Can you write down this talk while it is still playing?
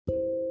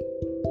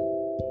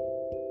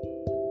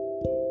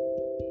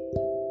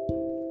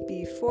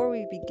Before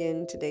we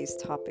begin today's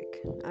topic,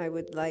 I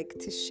would like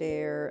to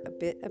share a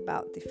bit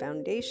about the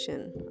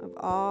foundation of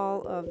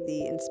all of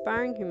the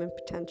Inspiring Human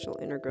Potential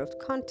Inner Growth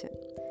content.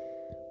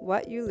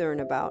 What you learn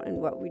about and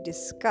what we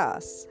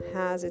discuss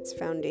has its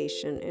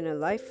foundation in a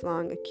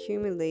lifelong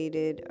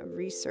accumulated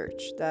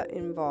research that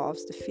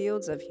involves the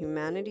fields of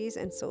humanities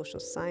and social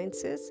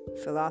sciences,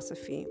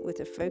 philosophy with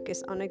a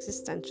focus on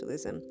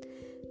existentialism,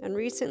 and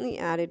recently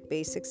added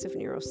basics of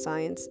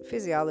neuroscience,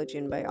 physiology,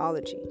 and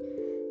biology.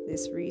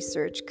 This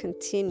research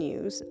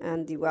continues,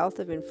 and the wealth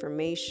of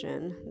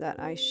information that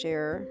I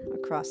share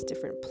across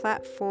different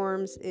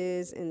platforms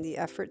is in the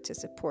effort to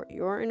support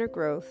your inner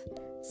growth,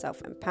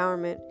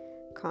 self-empowerment,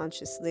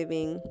 conscious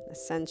living,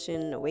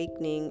 ascension,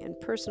 awakening, and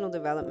personal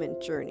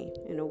development journey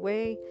in a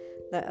way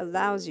that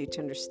allows you to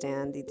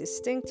understand the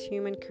distinct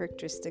human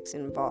characteristics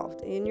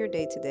involved in your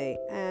day-to-day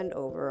and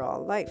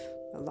overall life,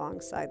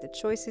 alongside the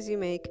choices you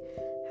make,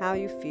 how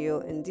you feel,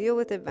 and deal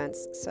with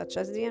events such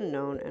as the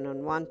unknown and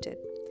unwanted.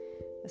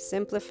 A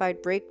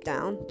simplified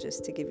breakdown,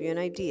 just to give you an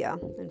idea,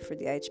 and for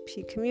the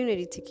IHP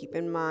community to keep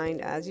in mind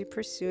as you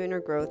pursue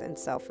inner growth and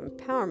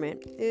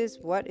self-empowerment, is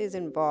what is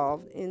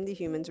involved in the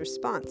human's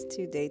response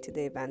to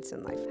day-to-day events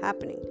and life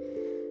happening.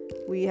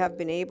 We have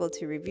been able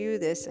to review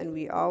this, and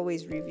we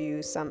always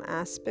review some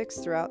aspects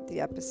throughout the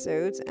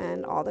episodes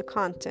and all the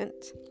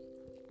content.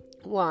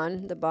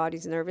 1. The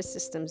body's nervous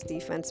system's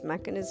defense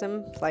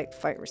mechanism,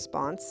 flight-fight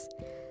response.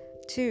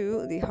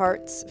 2. The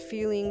heart's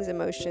feelings,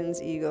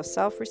 emotions, ego,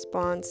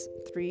 self-response.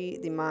 3.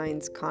 The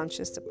mind's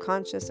conscious,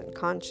 subconscious, and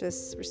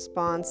conscious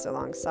response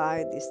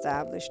alongside the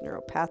established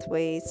neural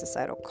pathways,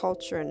 societal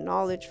culture and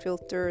knowledge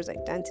filters,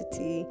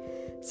 identity,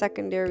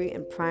 secondary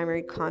and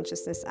primary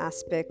consciousness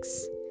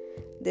aspects.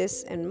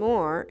 This and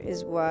more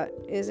is what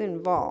is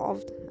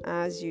involved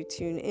as you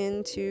tune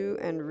into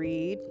and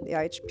read the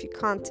IHP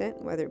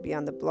content, whether it be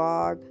on the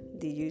blog,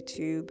 the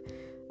YouTube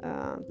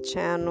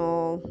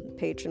channel,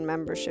 patron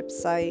membership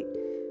site,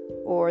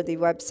 or the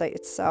website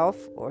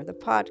itself, or the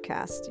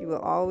podcast. You will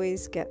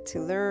always get to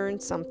learn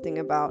something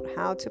about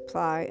how to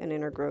apply an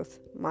inner growth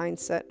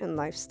mindset and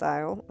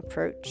lifestyle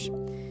approach,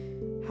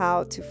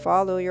 how to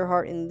follow your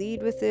heart and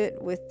lead with it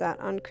with that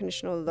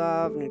unconditional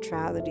love,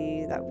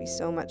 neutrality that we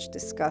so much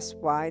discuss,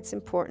 why it's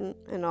important,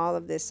 and all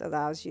of this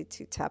allows you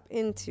to tap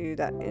into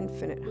that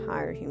infinite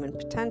higher human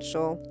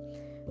potential,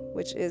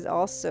 which is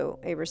also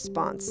a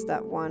response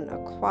that one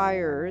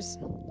acquires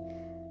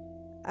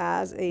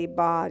as a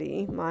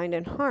body, mind,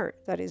 and heart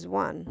that is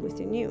one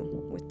within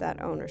you with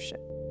that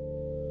ownership.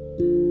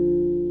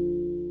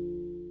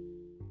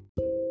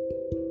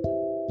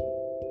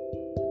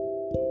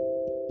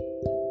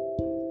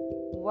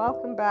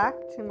 Welcome back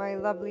to my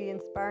lovely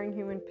Inspiring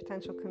Human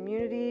Potential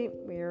community.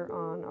 We are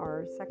on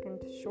our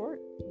second short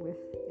with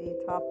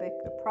the topic,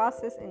 The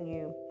Process in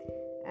You.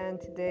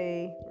 And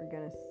today we're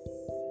going to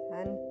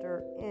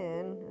center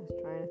in, I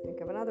was trying to think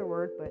of another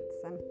word, but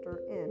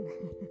center in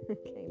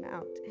came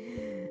out,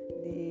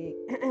 the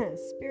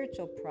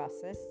spiritual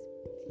process,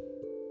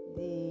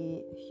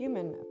 the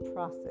human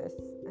process,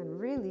 and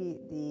really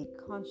the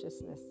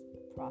consciousness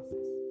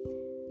process.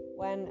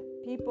 When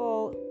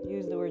people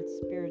use the word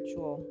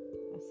spiritual,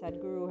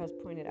 Sadhguru has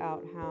pointed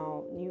out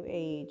how New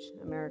Age,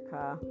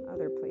 America,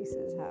 other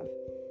places have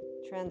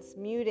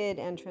transmuted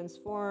and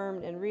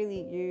transformed and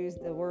really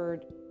used the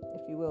word,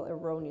 if you will,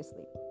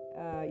 erroneously.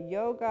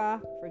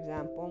 Yoga, for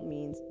example,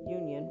 means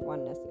union,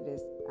 oneness. It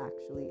is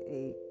actually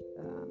a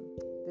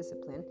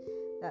discipline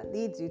that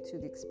leads you to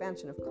the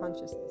expansion of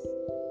consciousness.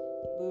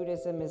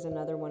 Buddhism is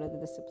another one of the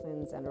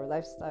disciplines and or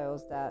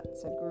lifestyles that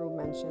Sadhguru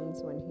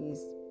mentions when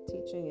he's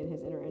teaching in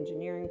his inner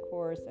engineering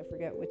course. I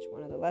forget which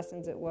one of the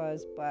lessons it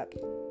was, but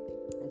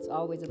it's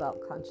always about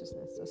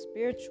consciousness. So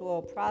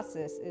spiritual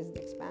process is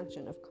the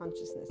expansion of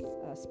consciousness.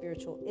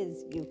 Spiritual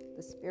is you,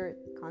 the spirit,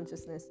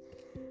 consciousness.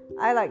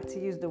 I like to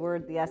use the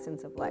word the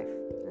essence of life.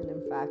 And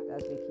in fact,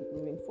 as we keep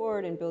moving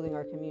forward and building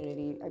our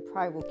community, I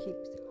probably will keep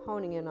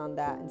honing in on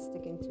that and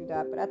sticking to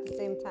that. But at the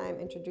same time,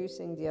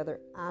 introducing the other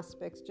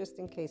aspects, just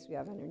in case we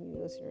have any new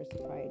listeners, it's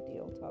probably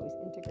ideal to always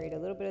integrate a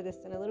little bit of this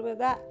and a little bit of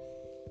that.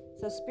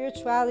 So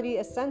spirituality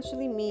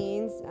essentially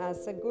means,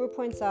 as Sadhguru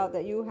points out,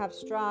 that you have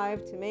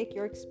strived to make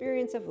your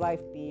experience of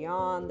life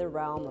beyond the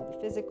realm of the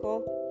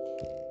physical.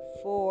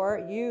 For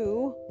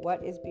you,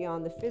 what is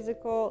beyond the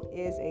physical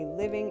is a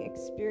living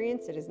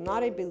experience. It is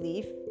not a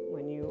belief.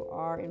 When you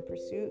are in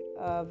pursuit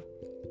of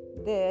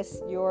this,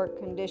 your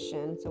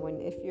condition. So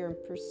if you're in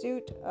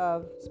pursuit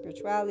of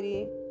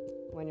spirituality,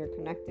 when you're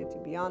connected to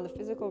beyond the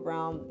physical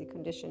realm, the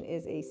condition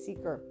is a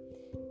seeker,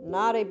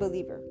 not a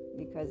believer.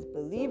 Because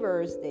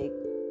believers, they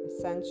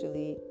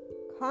essentially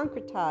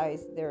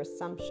concretize their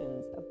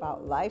assumptions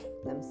about life,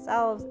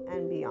 themselves,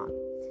 and beyond.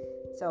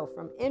 So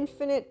from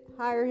infinite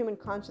higher human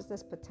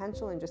consciousness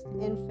potential and just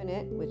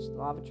infinite, which the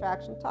law of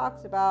attraction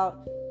talks about,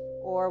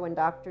 or when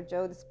Dr.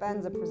 Joe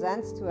Dispenza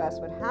presents to us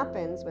what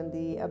happens when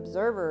the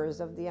observers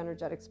of the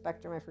energetic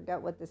spectrum, I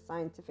forget what this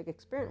scientific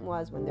experiment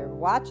was, when they're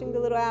watching the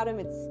little atom,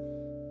 it's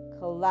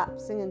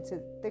collapsing into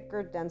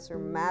thicker, denser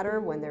matter.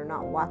 When they're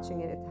not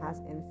watching it, it has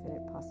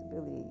infinite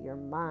possibility. Your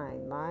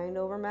mind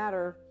over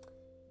matter,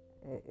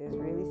 it is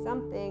really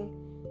something.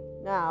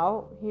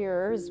 Now,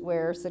 here's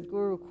where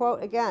Sadhguru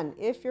quote again,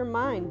 if your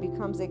mind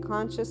becomes a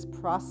conscious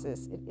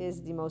process, it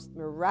is the most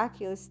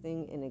miraculous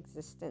thing in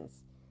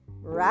existence.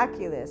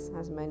 Miraculous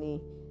has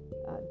many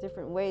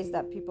different ways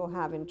that people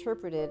have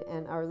interpreted,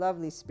 and our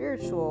lovely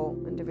spiritual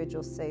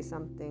individuals say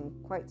something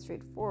quite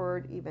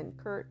straightforward, even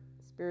curt,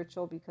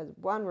 spiritual, because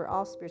one, we're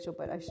all spiritual,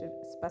 but I should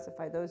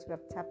specify those who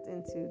have tapped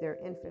into their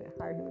infinite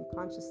higher human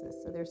consciousness.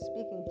 So they're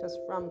speaking to us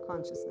from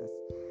consciousness,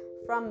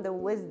 from the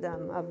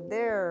wisdom of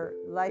their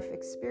life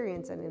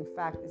experience, and in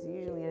fact is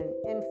usually an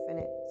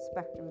infinite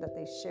spectrum that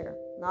they share,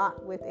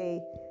 not with a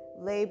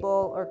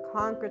label or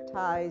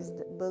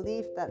concretized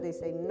belief that they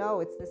say,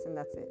 no, it's this and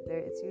that's it.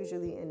 It's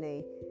usually in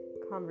a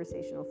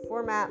conversational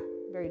format,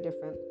 very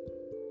different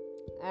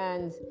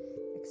and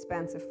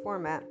expansive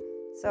format.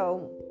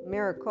 So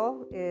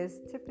miracle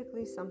is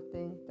typically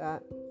something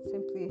that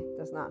simply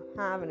does not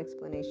have an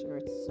explanation, or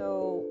it's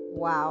so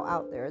wow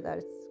out there that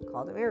it's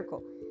called a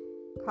miracle.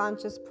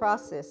 Conscious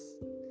process.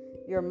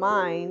 Your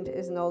mind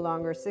is no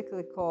longer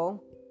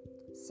cyclical.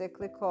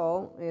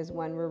 Cyclical is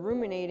when we're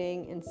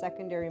ruminating in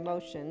secondary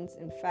emotions.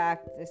 In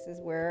fact, this is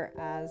where,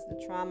 as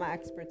the trauma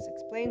experts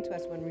explain to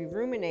us, when we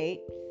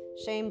ruminate,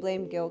 shame,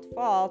 blame, guilt,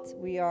 fault,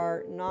 we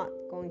are not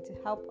going to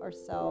help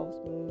ourselves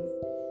move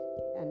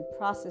and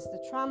process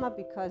the trauma,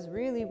 because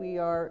really we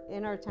are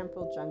in our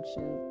temporal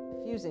junction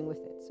fusing with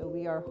it. So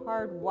we are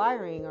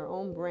hardwiring our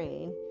own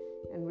brain,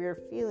 and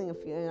we're feeling a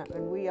feeling,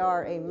 and we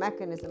are a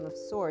mechanism of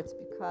sorts,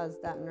 because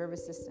that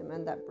nervous system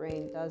and that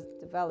brain does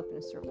develop in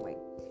a certain way.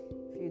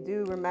 If you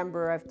do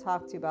remember, I've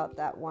talked to you about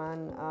that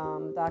one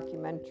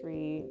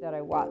documentary that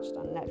I watched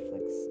on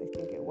Netflix, I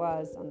think it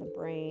was, on the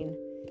brain.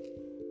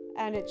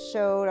 And it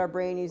showed our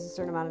brain uses a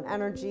certain amount of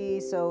energy,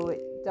 so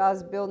it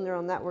does build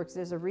neural networks.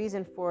 There's a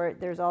reason for it.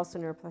 There's also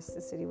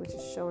neuroplasticity, which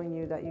is showing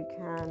you that you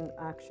can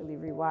actually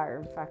rewire.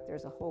 In fact,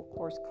 there's a whole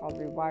course called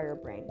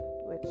Rewire Brain,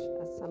 which,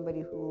 as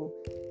somebody who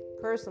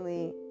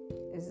personally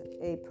is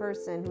a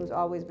person who's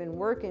always been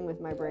working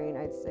with my brain,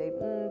 I'd say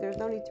there's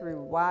no need to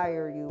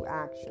rewire you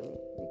actually,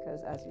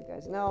 because as you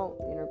guys know,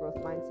 the inner growth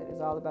mindset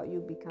is all about you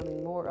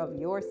becoming more of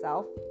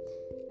yourself,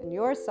 and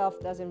yourself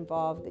does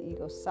involve the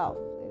ego self.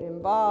 It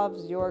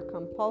involves your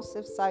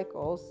compulsive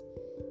cycles,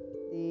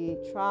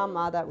 the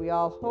trauma that we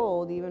all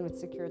hold, even with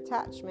secure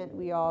attachment,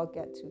 we all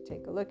get to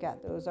take a look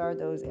at. Those are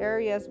those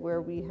areas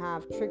where we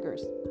have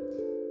triggers.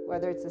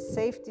 Whether it's a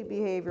safety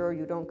behavior or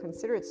you don't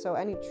consider it so,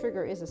 any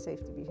trigger is a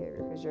safety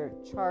behavior because your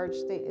charge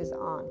state is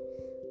on.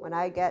 When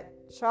I get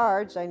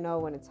charged, I know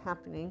when it's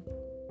happening.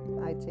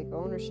 I take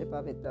ownership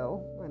of it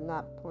though. I'm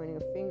not pointing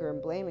a finger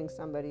and blaming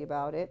somebody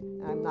about it.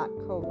 I'm not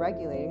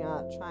co-regulating. I'm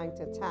not trying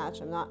to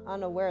attach. I'm not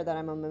unaware that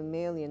I'm a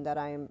mammalian, that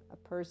I am a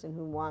person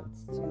who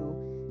wants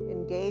to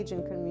engage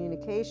in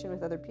communication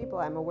with other people.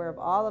 I'm aware of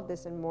all of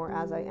this and more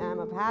as I am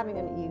of having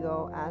an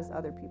ego as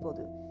other people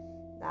do.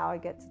 Now I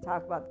get to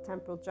talk about the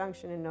temporal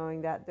junction and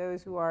knowing that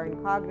those who are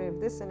in cognitive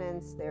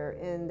dissonance, they're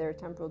in their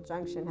temporal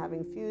junction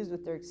having fused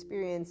with their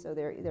experience, so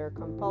they're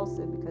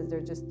compulsive because they're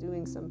just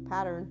doing some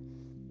pattern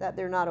that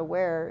they're not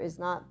aware is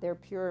not their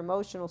pure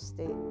emotional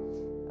state.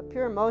 A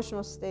pure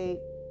emotional state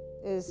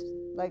is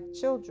like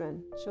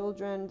children.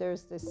 Children,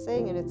 there's this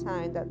saying in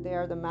Italian that they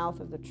are the mouth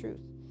of the truth.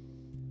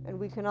 And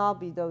we can all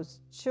be those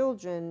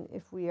children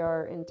if we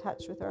are in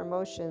touch with our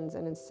emotions,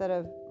 and instead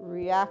of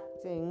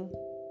reacting,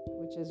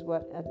 which is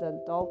what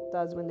an adult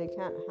does when they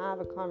can't have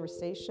a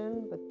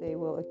conversation, but they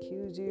will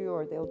accuse you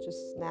or they'll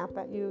just snap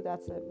at you.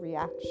 That's a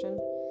reaction.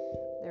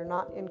 They're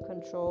not in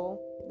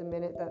control the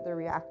minute that they're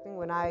reacting.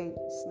 When I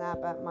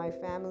snap at my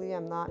family,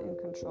 I'm not in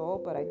control,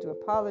 but I do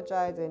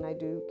apologize and I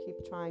do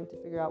keep trying to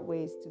figure out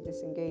ways to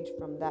disengage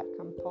from that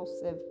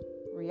compulsive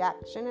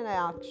reaction. And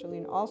I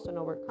actually also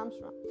know where it comes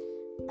from.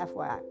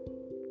 FYI.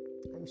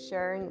 I'm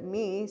sharing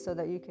me so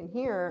that you can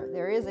hear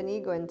there is an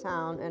ego in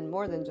town, and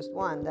more than just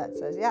one, that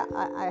says, yeah,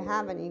 I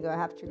have an ego, I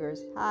have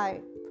triggers.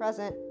 Hi,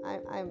 present,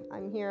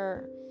 I'm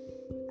here,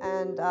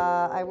 and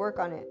I work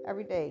on it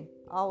every day,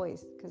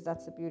 always, because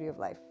that's the beauty of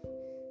life.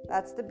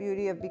 That's the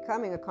beauty of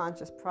becoming a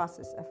conscious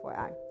process,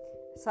 FYI.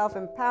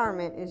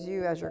 Self-empowerment is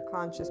you as your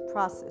conscious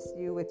process,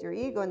 you with your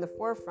ego in the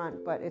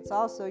forefront, but it's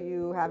also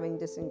you having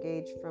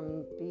disengaged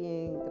from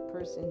being the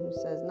person who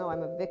says, no,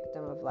 I'm a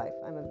victim of life.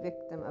 I'm a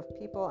victim of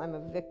people. I'm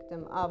a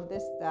victim of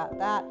this,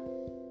 that.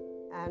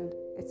 And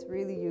it's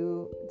really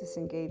you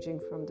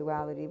disengaging from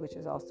duality, which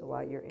is also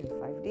why you're in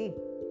 5D,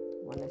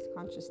 oneness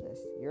consciousness.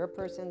 You're a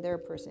person, they're a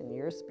person.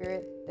 You're a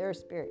spirit, they're a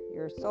spirit.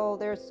 You're a soul,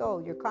 they're a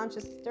soul. You're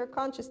conscious, they're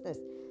consciousness.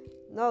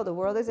 No, the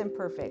world isn't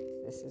perfect.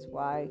 This is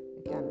why,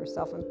 again, we're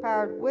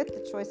self-empowered with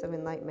the choice of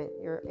enlightenment.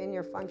 You're in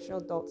your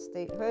functional adult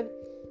statehood,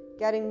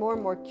 getting more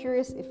and more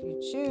curious if you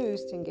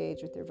choose to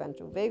engage with your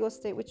ventral vagal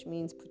state, which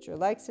means put your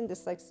likes and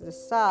dislikes to the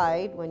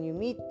side when you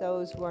meet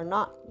those who are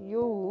not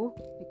you,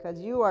 because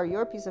you are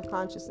your piece of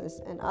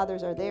consciousness and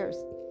others are theirs.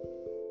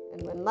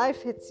 And when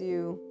life hits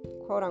you,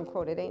 quote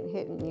unquote, it ain't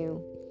hitting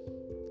you.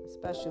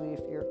 especially if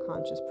your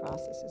conscious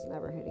process is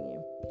never hitting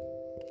you.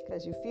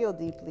 Because you feel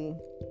deeply,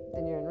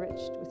 then you're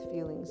enriched with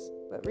feelings.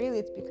 But really,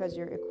 it's because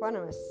you're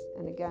equanimous.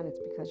 And again, it's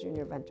because you're in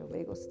your ventral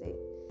vagal state.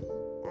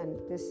 And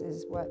this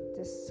is what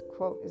this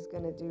quote is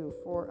going to do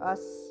for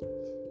us.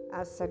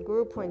 As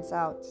Sadhguru points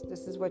out,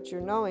 this is what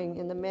you're knowing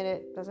in the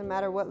minute. Doesn't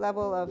matter what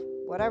level of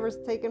whatever's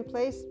taken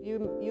place.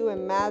 You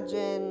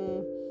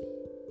imagine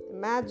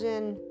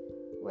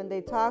when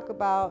they talk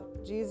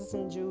about Jesus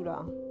and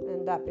Judah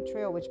and that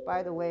betrayal, which,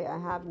 by the way, I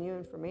have new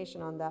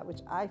information on that,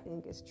 which I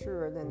think is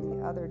truer than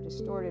the other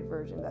distorted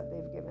version that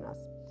they've given us.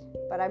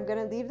 But I'm going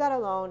to leave that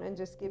alone and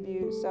just give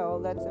you, so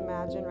let's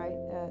imagine, right,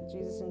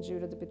 Jesus and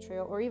Judah, the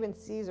betrayal, or even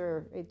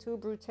Caesar, et tu,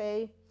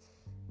 Brute.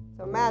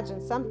 So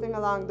imagine something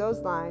along those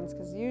lines,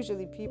 because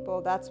usually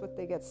people, that's what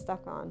they get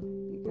stuck on,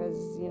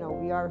 because,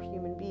 we are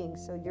human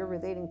beings, so you're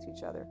relating to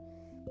each other.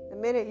 The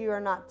minute you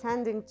are not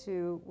tending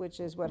to, which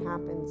is what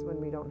happens when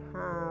we don't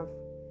have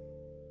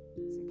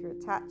secure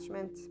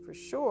attachment, for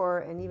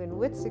sure, and even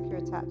with secure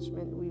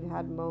attachment, we've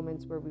had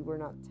moments where we were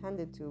not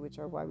tended to, which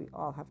are why we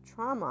all have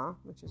trauma,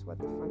 which is what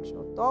the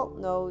functional adult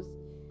knows.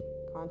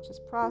 Conscious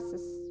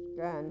process,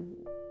 again,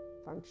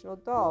 functional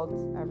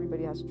adult,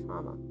 everybody has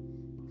trauma.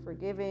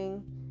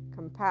 Forgiving,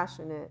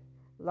 compassionate,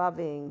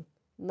 loving,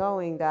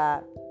 knowing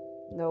that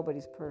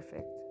nobody's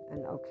perfect,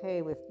 and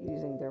okay with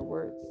using their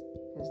words,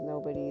 because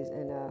nobody's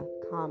in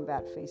a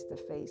combat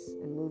face-to-face,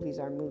 and movies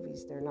are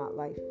movies, they're not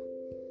life.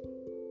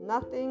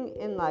 Nothing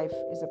in life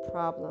is a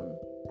problem.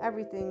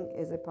 Everything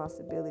is a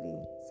possibility,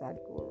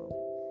 Sadhguru.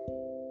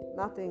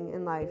 Nothing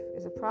in life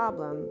is a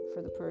problem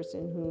for the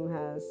person who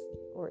has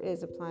or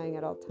is applying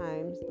at all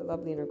times the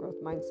lovely inner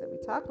growth mindset we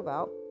talk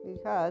about,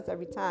 because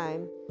every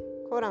time,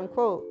 quote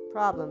unquote,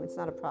 problem, it's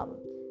not a problem.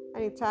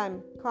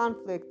 Anytime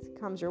conflict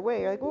comes your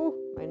way, you're like, oh,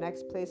 my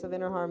next place of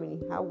inner harmony,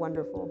 how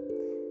wonderful.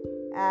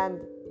 And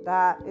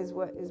that is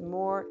what is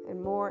more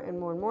and more and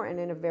more and more, and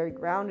in a very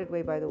grounded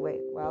way, by the way.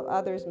 While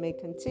others may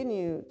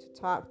continue to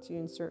talk to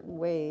you in certain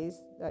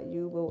ways, that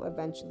you will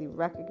eventually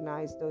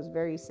recognize those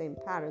very same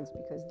patterns,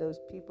 because those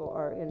people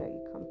are in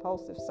a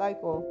compulsive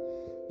cycle.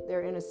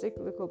 They're in a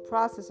cyclical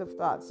process of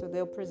thought, so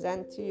they'll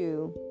present to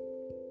you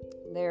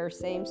their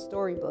same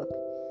storybook,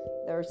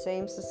 their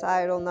same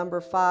societal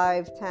number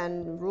 5,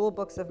 10 rule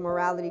books of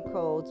morality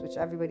codes, which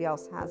everybody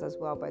else has as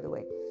well, by the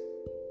way.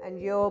 And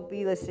you'll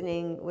be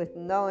listening with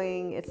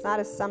knowing, it's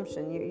not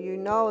assumption. You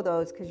know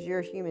those because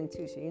you're human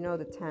too. So you know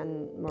the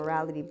 10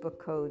 morality book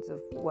codes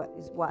of what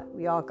is what.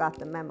 We all got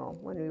the memo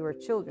when we were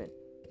children.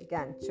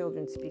 Again,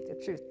 children speak the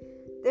truth.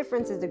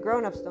 Difference is the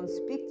grown-ups don't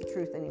speak the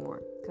truth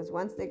anymore. Because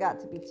once they got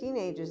to be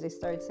teenagers, they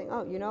started saying,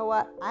 oh, you know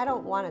what? I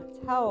don't want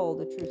to tell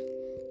the truth,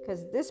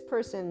 because this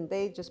person,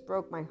 they just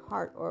broke my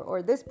heart.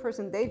 Or this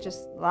person, they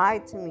just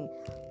lied to me.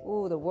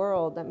 Ooh, the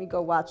world, let me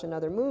go watch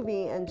another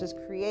movie and just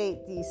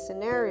create these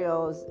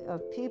scenarios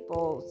of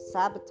people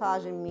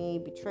sabotaging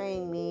me,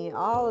 betraying me,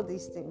 all of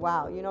these things.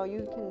 Wow,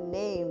 you can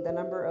name the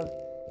number of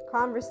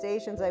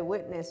conversations I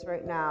witness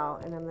right now,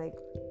 and I'm like,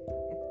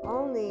 if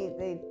only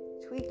they'd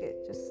tweak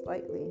it just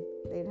slightly,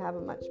 they'd have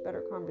a much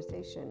better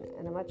conversation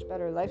and a much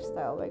better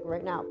lifestyle. Like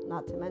right now,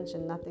 not to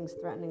mention nothing's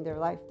threatening their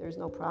life. There's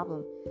no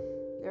problem.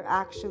 They're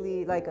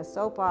actually like a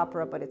soap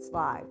opera, but it's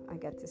live. I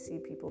get to see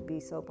people be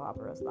soap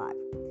operas live.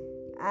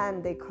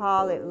 And they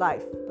call it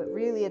life, but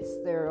really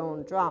it's their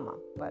own drama.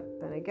 But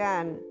then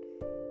again,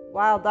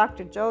 while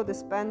Dr. Joe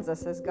Dispenza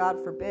says,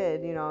 God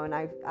forbid, and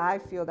I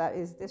feel that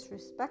is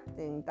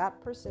disrespecting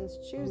that person's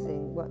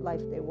choosing what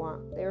life they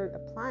want. They're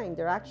applying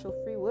their actual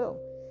free will.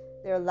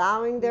 They're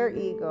allowing their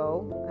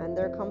ego and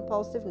their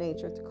compulsive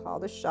nature to call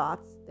the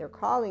shots. They're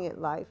calling it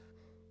life.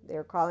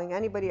 They're calling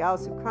anybody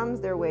else who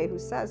comes their way who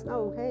says,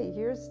 no, hey,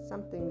 here's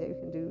something that you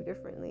can do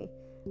differently.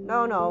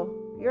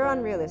 No, you're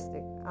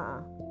unrealistic.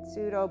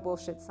 Pseudo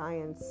bullshit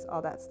science,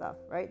 all that stuff,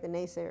 right? The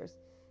naysayers.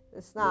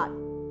 It's not.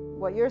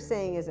 What you're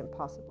saying isn't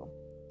possible.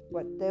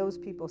 What those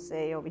people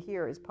say over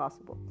here is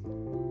possible.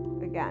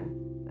 Again,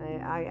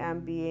 I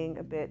am being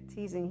a bit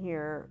teasing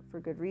here for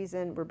good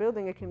reason. We're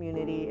building a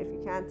community. If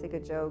you can't take a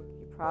joke,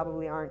 you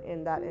probably aren't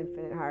in that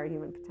infinite higher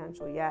human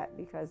potential yet,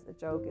 because a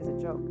joke is a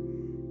joke.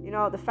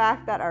 The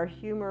fact that our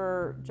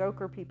humor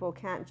joker people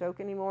can't joke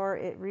anymore,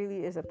 it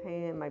really is a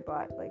pain in my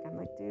butt. Like, I'm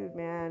like, dude,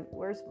 man,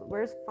 where's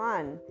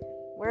fun?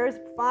 Where's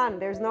fun?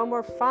 There's no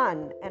more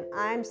fun. And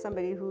I'm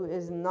somebody who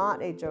is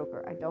not a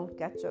joker. I don't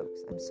get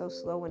jokes. I'm so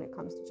slow when it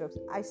comes to jokes.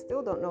 I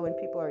still don't know when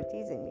people are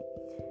teasing me.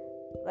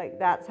 Like,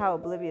 that's how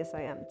oblivious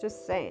I am.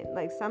 Just saying.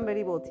 Like,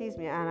 somebody will tease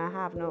me and I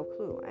have no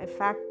clue. In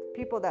fact,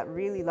 people that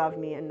really love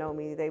me and know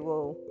me, they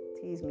will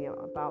tease me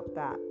about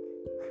that.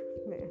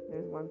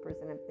 There's one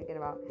person I'm thinking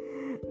about.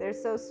 They're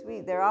so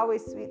sweet. They're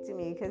always sweet to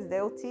me, because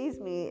they'll tease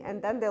me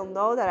and then they'll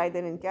know that I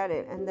didn't get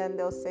it. And then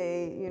they'll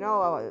say,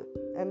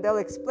 and they'll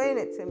explain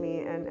it to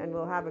me, and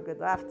we'll have a good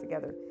laugh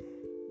together.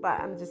 But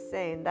I'm just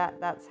saying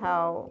that's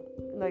how,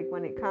 like,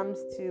 when it comes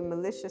to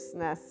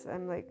maliciousness,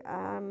 I'm like,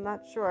 I'm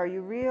not sure. Are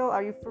you real?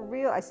 Are you for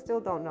real? I still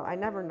don't know. I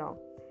never know,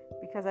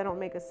 because I don't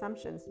make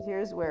assumptions.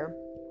 Here's where,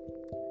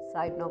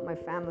 side note, my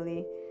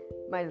family,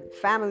 my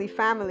family.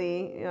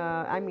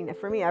 I mean,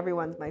 for me,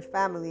 everyone's my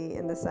family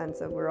in the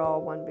sense of we're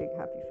all one big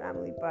happy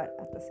family, but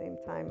at the same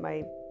time,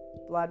 my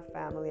blood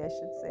family, I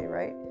should say,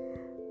 right?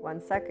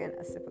 1 second,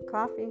 a sip of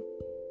coffee.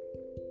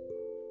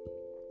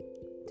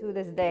 To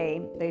this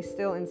day, they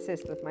still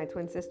insist with my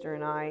twin sister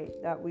and I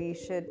that we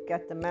should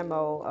get the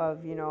memo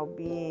of,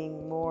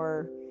 being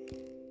more.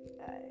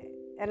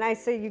 And I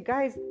say, you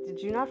guys, did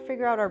you not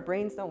figure out our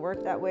brains don't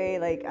work that way?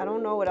 Like, I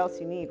don't know what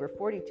else you need. We're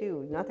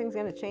 42. Nothing's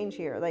going to change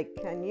here. Like,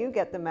 can you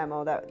get the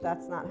memo that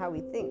that's not how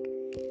we think?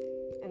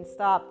 And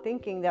stop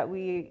thinking that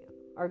we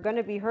are going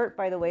to be hurt,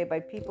 by the way, by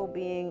people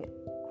being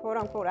quote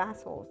unquote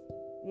assholes.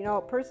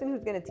 A person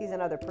who's going to tease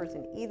another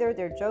person, either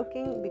they're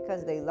joking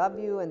because they love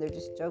you and they're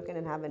just joking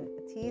and having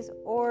a tease,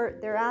 or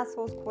they're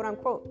assholes, quote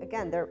unquote.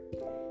 Again, they're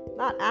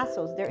not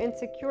assholes. They're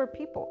insecure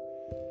people.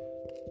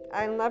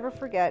 I'll never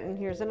forget, and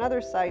here's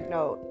another side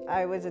note.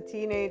 I was a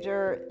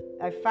teenager.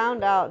 I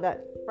found out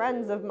that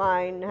friends of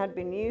mine had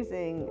been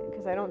using,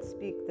 because I don't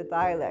speak the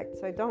dialect,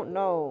 so I don't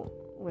know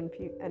when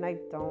people, and I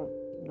don't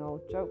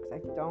know jokes. I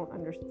don't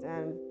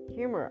understand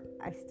humor.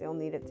 I still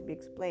need it to be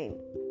explained.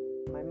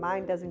 My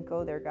mind doesn't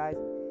go there, guys.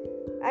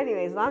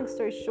 Anyways, long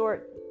story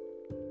short,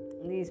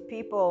 these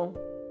people,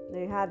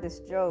 they had this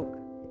joke,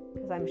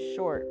 because I'm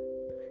short.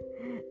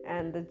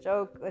 And the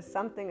joke was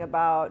something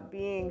about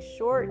being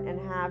short and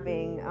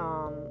having,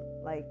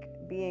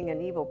 being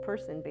an evil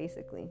person,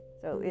 basically.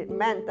 So it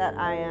meant that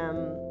I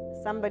am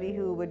somebody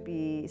who would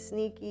be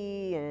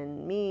sneaky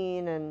and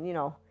mean, and,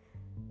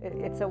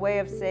 it's a way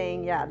of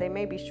saying, yeah, they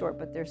may be short,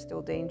 but they're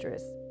still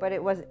dangerous. But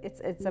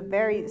it's a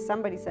very,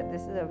 somebody said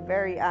this is a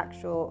very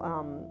actual,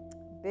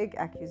 big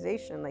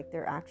accusation. Like,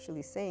 they're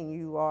actually saying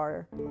you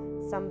are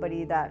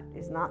somebody that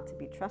is not to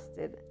be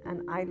trusted.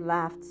 And I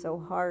laughed so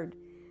hard.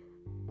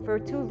 For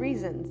 2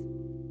 reasons.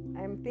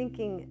 I'm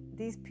thinking,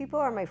 these people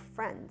are my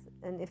friends,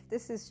 and if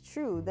this is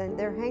true, then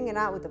they're hanging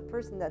out with a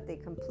person that they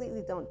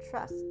completely don't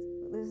trust.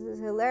 This is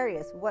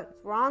hilarious. What's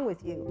wrong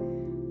with you?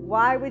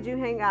 Why would you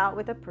hang out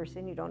with a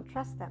person you don't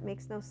trust? That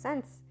makes no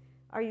sense.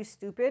 Are you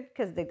stupid?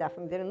 Because they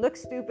definitely didn't look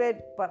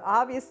stupid, but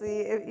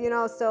obviously,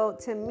 so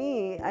to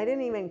me, I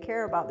didn't even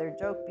care about their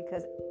joke,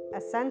 because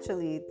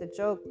essentially the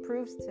joke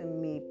proves to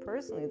me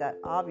personally that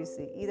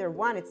obviously either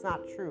one, it's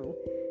not true,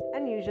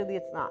 and usually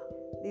it's not.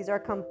 These are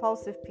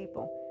compulsive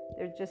people.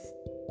 They're just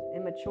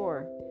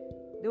immature,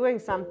 doing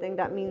something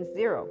that means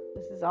 0.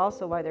 This is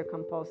also why they're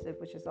compulsive,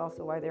 which is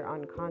also why they're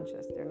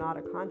unconscious. They're not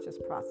a conscious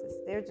process.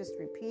 They're just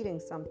repeating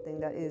something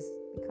that is,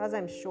 because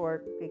I'm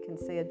short, they can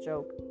say a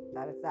joke,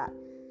 that is that.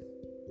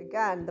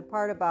 Again, the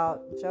part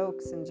about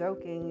jokes and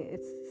joking,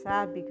 it's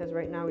sad because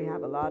right now we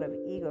have a lot of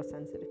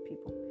ego-sensitive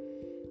people.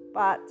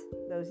 But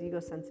those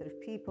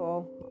ego-sensitive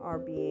people are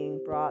being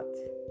brought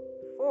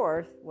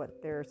forth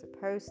what they're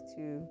supposed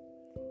to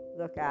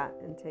look at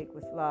and take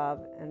with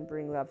love and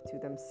bring love to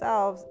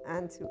themselves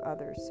and to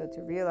others. So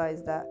to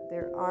realize that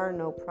there are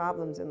no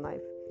problems in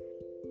life,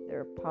 there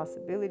are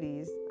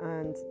possibilities,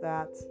 and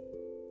that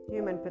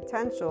human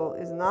potential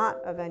is not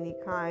of any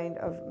kind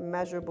of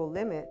measurable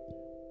limit.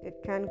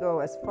 It can go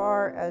as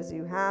far as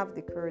you have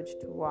the courage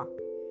to walk.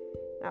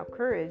 Now,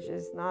 courage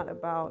is not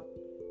about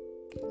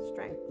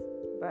strength,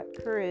 but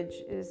courage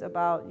is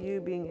about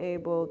you being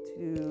able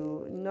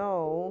to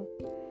know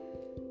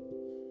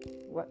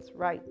what's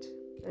right.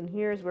 And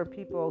here's where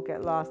people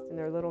get lost in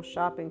their little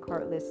shopping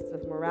cart lists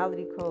of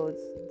morality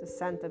codes, the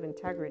scent of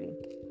integrity.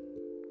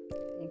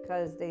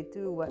 Because they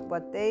do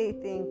what they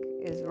think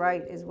is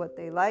right is what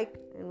they like,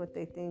 and what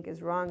they think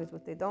is wrong is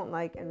what they don't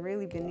like. And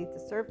really beneath the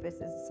surface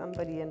is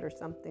somebody under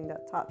something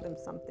that taught them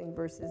something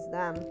versus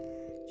them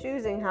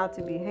choosing how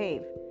to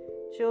behave.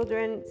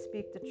 Children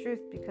speak the truth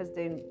because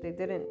they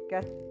didn't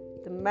get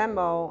the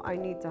memo, I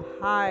need to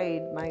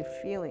hide my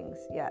feelings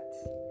yet.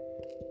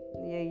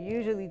 You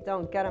usually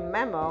don't get a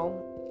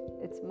memo.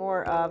 It's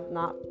more of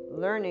not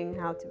learning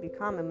how to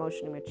become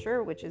emotionally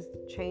mature, which is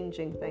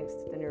changing thanks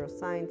to the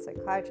neuroscience,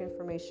 psychiatry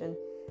information.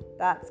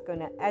 That's going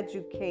to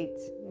educate.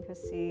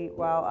 Because see,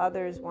 while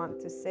others want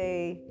to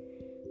say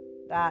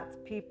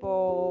that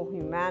people,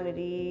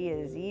 humanity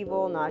is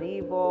evil, not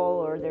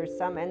evil, or there's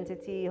some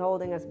entity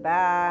holding us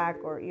back,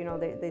 or,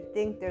 they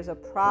think there's a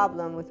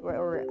problem with where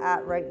we're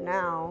at right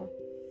now.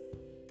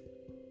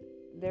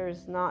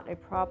 There's not a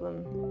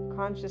problem.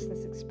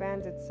 Consciousness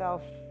expands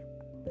itself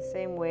the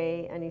same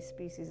way any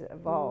species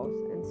evolves.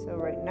 And so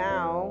right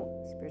now,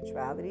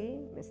 spirituality,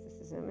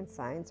 mysticism, and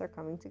science are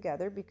coming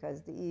together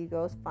because the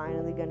ego is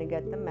finally going to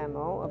get the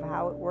memo of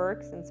how it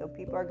works. And so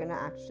people are going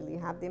to actually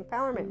have the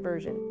empowerment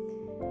version.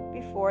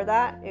 Before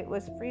that, it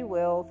was free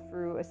will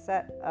through a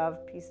set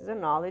of pieces of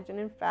knowledge. And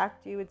in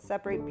fact, you would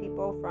separate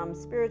people from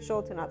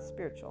spiritual to not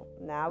spiritual.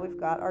 Now we've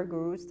got our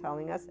gurus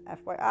telling us,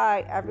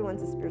 FYI,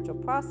 everyone's a spiritual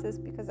process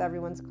because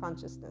everyone's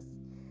consciousness.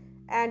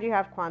 And you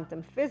have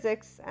quantum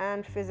physics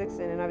and physics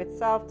in and of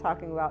itself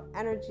talking about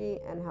energy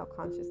and how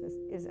consciousness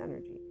is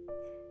energy.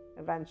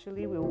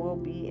 Eventually, we will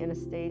be in a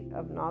state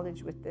of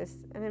knowledge with this.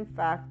 And in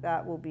fact,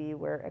 that will be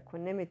where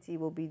equanimity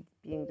will be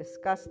being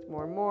discussed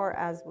more and more,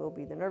 as will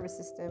be the nervous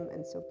system.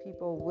 And so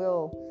people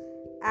will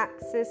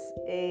access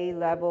a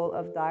level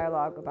of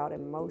dialogue about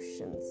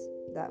emotions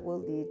that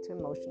will lead to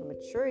emotional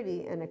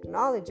maturity, and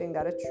acknowledging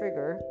that a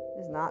trigger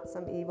is not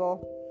some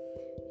evil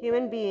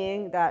human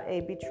being, that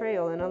a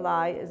betrayal and a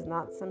lie is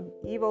not some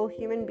evil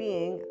human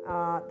being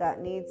that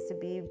needs to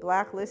be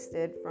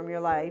blacklisted from your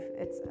life.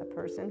 It's a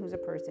person who's a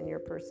person, you're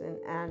a person,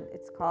 and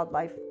it's called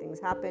life. Things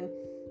happen.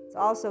 It's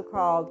also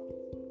called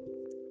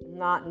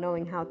not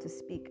knowing how to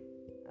speak,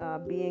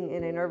 being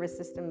in a nervous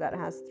system that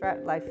has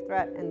life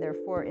threat, and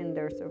therefore in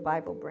their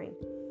survival brain,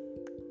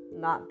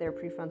 not their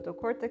prefrontal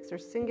cortex or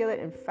cingulate.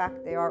 In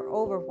fact, they are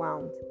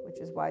overwhelmed, which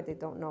is why they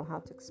don't know how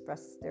to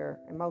express their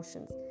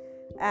emotions.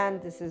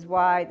 And this is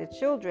why the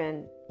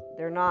children,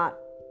 they're not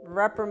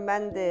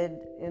reprimanded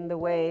in the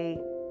way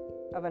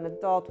of an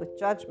adult with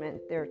judgment.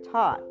 They're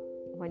taught,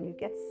 when you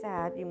get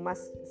sad, you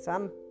must,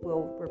 some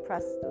will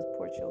repress those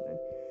poor children.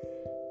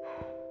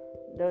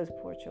 Those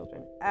poor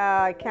children.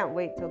 I can't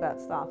wait till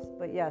that stops.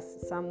 But yes,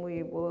 some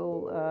we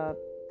will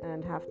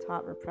and have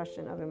taught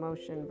repression of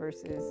emotion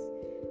versus,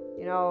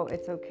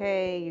 it's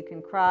okay, you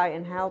can cry,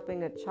 and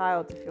helping a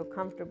child to feel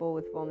comfortable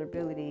with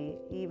vulnerability,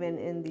 even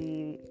in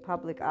the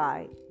public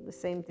eye. The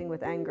same thing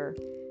with anger.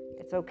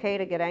 It's okay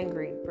to get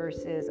angry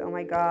versus, oh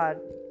my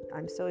God,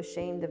 I'm so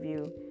ashamed of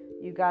you.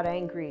 You got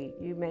angry.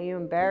 You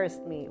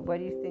embarrassed me. What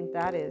do you think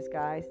that is,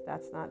 guys?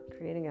 That's not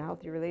creating a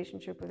healthy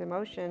relationship with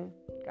emotion.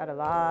 Got a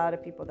lot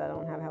of people that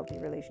don't have healthy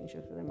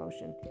relationships with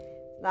emotion.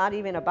 It's not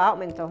even about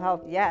mental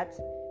health yet.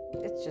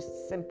 It's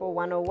just simple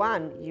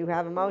 101. You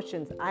have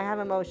emotions. I have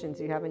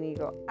emotions. You have an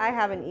ego. I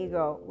have an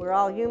ego. We're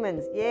all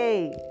humans.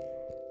 Yay!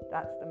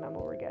 That's the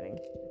memo we're getting.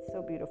 It's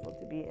so beautiful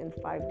to be in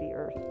 5D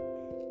Earth.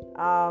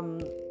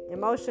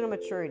 Emotional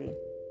maturity,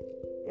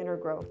 inner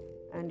growth,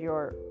 and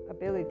your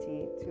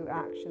ability to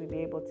actually be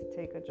able to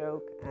take a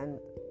joke and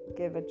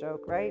give a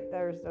joke, right?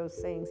 There's those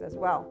sayings as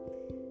well.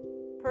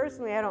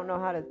 Personally, I don't know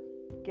how to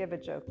give a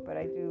joke, but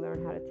I do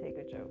learn how to take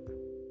a joke.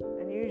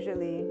 And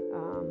usually,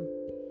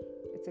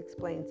 it's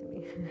explained to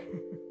me.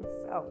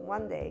 So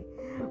one day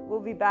we'll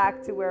be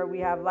back to where we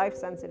have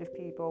life-sensitive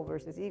people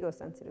versus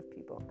ego-sensitive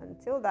people.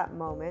 Until that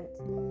moment,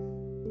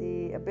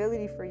 the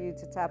ability for you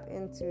to tap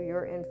into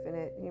your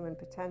infinite human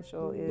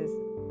potential is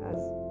as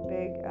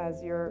big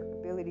as your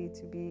ability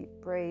to be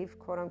brave,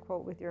 quote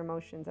unquote, with your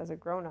emotions as a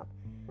grown-up.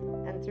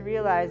 And to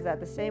realize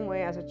that the same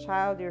way as a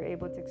child you're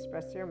able to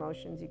express your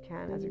emotions, you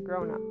can as a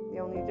grown-up. The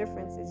only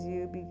difference is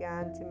you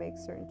began to make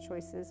certain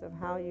choices of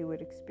how you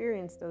would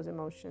experience those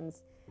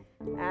emotions.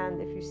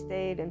 And if you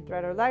stayed in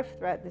threat or life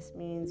threat, this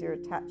means your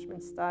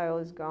attachment style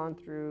is gone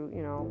through,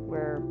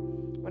 where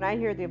when I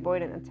hear the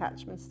avoidant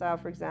attachment style,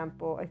 for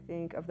example, I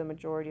think of the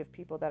majority of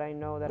people that I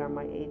know that are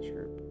my age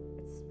group.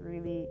 It's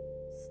really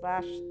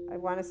I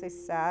want to say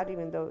sad,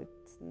 even though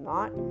it's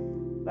not,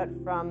 but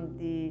from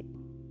the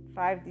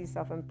 5D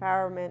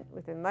self-empowerment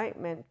with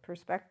enlightenment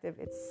perspective,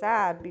 it's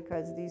sad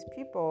because these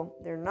people,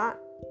 they're not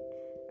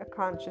a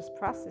conscious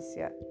process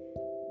yet.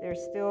 They're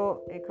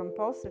still a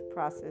compulsive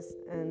process,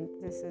 and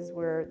this is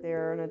where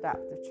they're an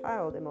adaptive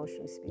child,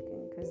 emotionally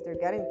speaking, because they're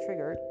getting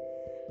triggered,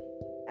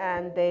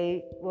 and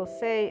they will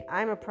say,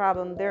 I'm a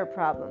problem, they're a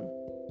problem.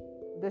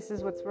 This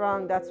is what's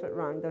wrong, that's what's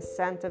wrong. The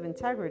scent of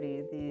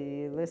integrity,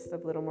 the list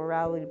of little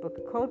morality book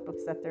of code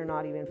books that they're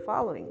not even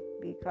following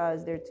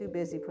because they're too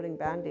busy putting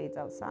band-aids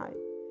outside.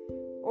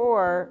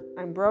 Or,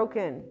 I'm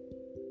broken,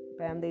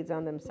 band-aids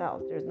on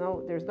themselves. There's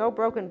no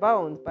broken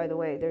bones, by the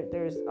way.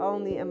 There's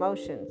only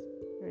emotions.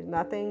 There's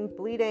nothing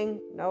bleeding,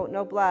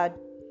 no blood.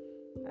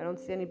 I don't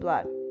see any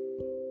blood.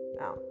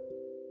 Now,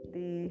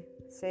 the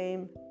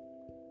same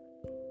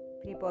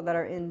people that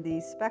are in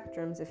these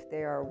spectrums, if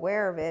they are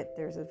aware of it,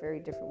 there's a very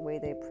different way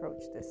they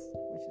approach this,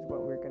 which is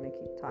what we're going to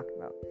keep talking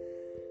about.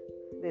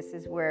 This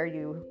is where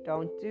you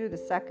don't do the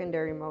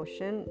secondary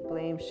emotion,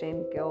 blame,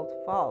 shame, guilt,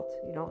 fault.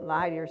 You don't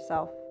lie to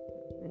yourself,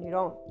 and you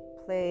don't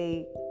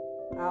play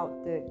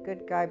out the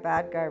good guy,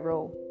 bad guy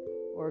role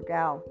or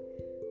gal.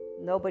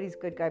 Nobody's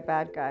good guy,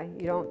 bad guy.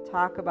 You don't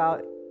talk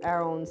about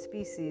our own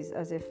species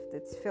as if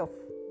it's filth.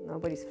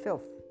 Nobody's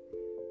filth.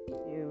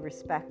 You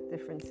respect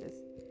differences.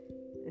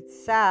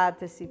 It's sad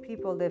to see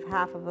people live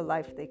half of a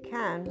life they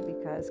can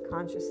because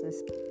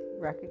consciousness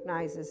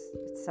recognizes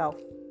itself.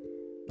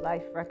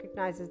 Life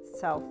recognizes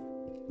itself.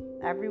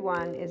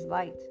 Everyone is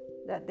light.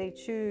 That they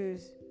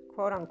choose,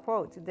 quote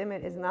unquote, to dim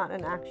it is not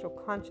an actual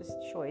conscious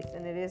choice,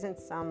 and it isn't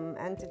some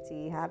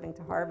entity having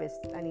to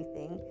harvest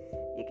anything.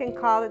 You can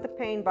call it the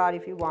pain body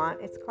if you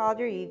want. It's called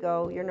your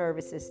ego, your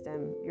nervous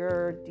system,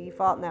 your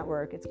default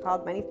network. It's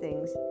called many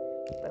things,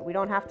 but we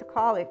don't have to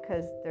call it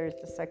because there's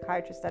the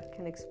psychiatrist that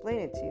can explain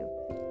it to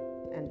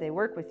you, and they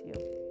work with you,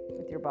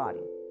 with your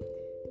body.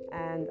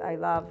 And I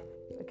love,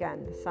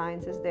 again, the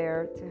science is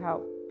there to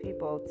help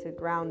people to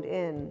ground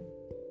in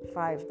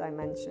 5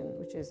 dimension,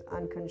 which is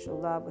unconditional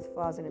love with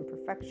flaws and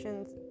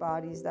imperfections,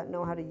 bodies that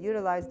know how to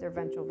utilize their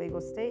ventral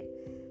vagal state,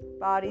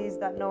 bodies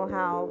that know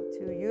how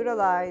to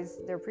utilize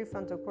their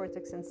prefrontal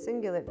cortex and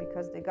cingulate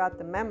because they got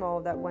the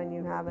memo that when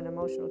you have an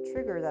emotional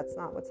trigger, that's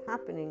not what's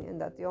happening, and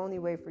that the only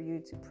way for you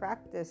to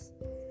practice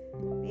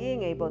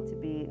Being able to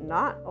be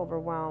not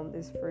overwhelmed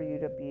is for you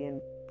to be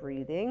in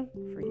breathing,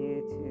 for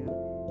you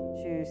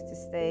to choose to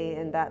stay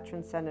in that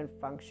transcendent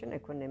function,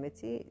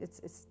 equanimity.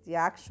 It's the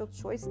actual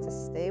choice to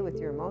stay with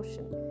your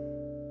emotion.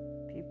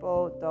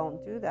 People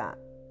don't do that.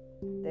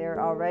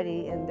 They're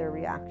already in their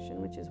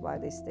reaction, which is why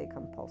they stay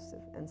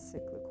compulsive and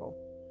cyclical.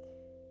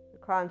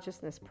 The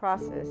consciousness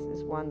process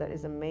is one that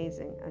is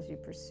amazing as you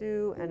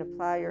pursue and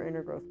apply your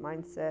inner growth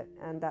mindset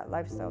and that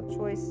lifestyle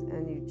choice,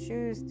 and you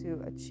choose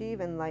to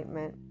achieve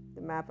enlightenment,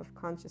 the map of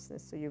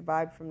consciousness. So you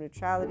vibe from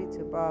neutrality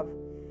to above,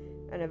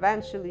 and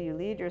eventually you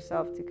lead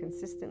yourself to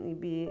consistently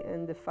be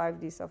in the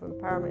 5D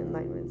self-empowerment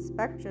enlightenment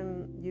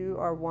spectrum. You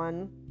are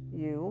one,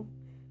 you,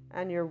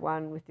 and you're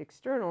one with the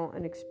external,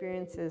 and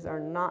experiences are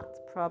not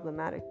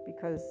problematic,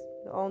 because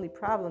the only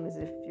problem is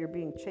if you're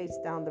being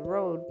chased down the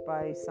road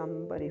by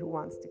somebody who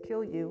wants to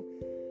kill you,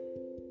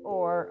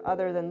 or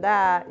other than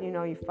that,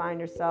 you find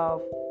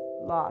yourself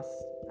lost.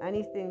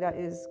 Anything that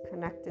is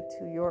connected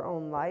to your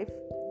own life,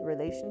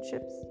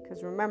 relationships,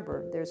 because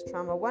remember, there's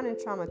trauma 1 and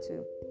trauma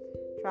 2.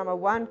 Trauma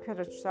 1,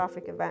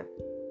 catastrophic event,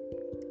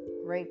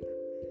 rape,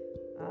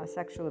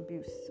 sexual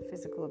abuse,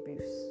 physical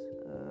abuse.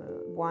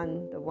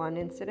 The one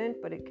incident,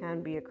 but it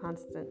can be a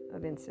constant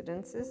of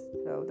incidences.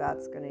 So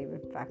that's going to,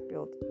 in fact,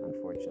 build,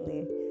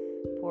 unfortunately,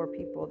 poor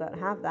people that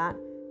have that.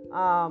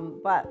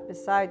 But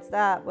besides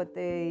that, what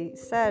they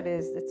said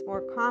is it's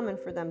more common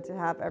for them to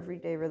have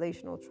everyday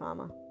relational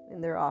trauma in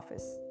their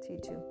office,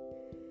 T2.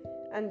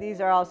 And these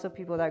are also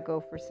people that go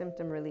for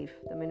symptom relief.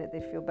 The minute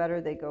they feel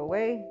better, they go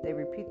away, they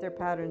repeat their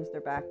patterns,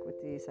 they're back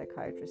with the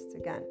psychiatrist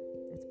again.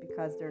 It's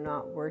because they're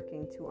not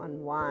working to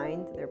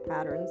unwind their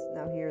patterns.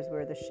 Now here's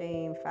where the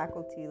shame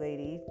faculty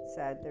lady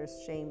said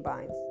there's shame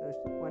binds. So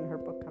when her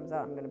book comes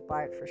out, I'm going to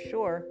buy it for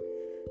sure.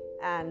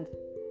 And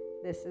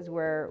this is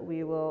where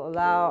we will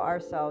allow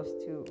ourselves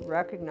to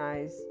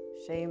recognize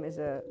shame is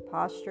a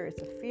posture,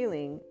 it's a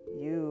feeling.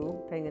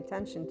 You paying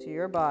attention to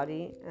your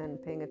body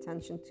and paying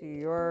attention to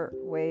your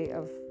way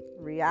of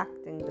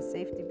reacting, the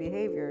safety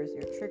behaviors,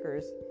 your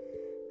triggers,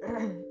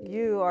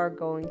 you are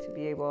going to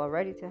be able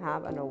already to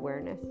have an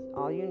awareness.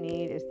 All you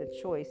need is the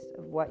choice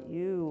of what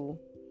you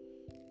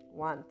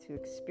want to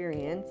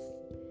experience,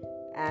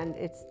 and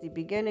it's the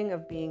beginning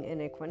of being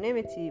in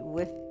equanimity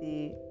with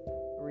the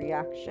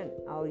reaction.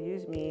 I'll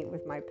use me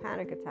with my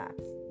panic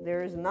attacks.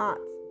 There is not,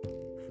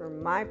 for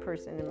my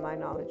person and my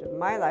knowledge of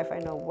my life, I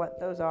know what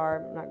those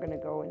are. I'm not going to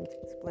go into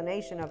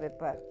explanation of it,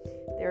 but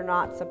they're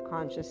not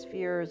subconscious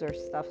fears or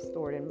stuff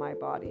stored in my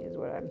body is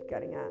what I'm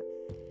getting at.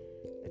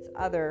 It's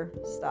other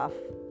stuff,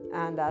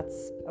 and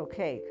that's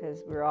okay,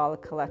 because we're all a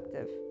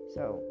collective.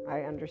 So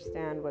I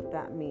understand what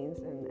that means,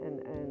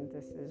 and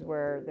this is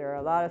where there are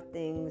a lot of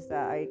things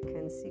that I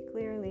can see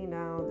clearly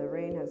now. The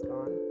rain has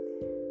gone.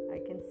 I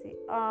can see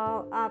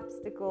all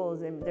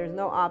obstacles, and there's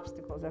no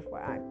obstacles,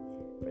 FYI,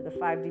 for the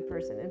 5D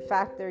person. In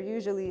fact, they're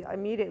usually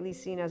immediately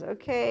seen as,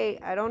 okay,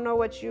 I don't know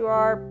what you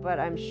are, but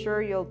I'm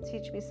sure you'll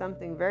teach me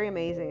something very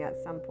amazing at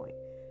some point.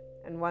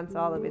 And once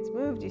all of it's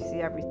moved, you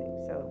see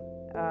everything. So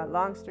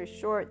long story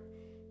short,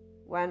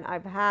 when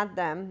I've had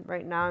them,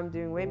 right now I'm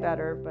doing way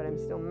better, but I'm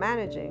still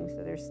managing.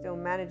 So there's still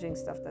managing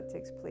stuff that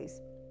takes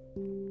place.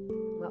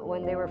 But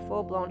when they were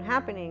full-blown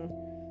happening,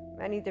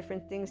 many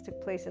different things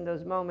took place in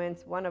those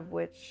moments, one of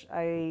which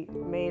I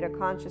made a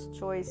conscious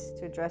choice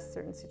to address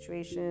certain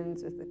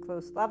situations with a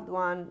close loved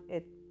one.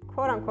 It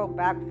quote-unquote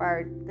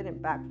backfired,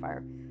 didn't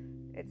backfire.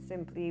 It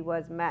simply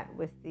was met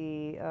with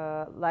the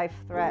life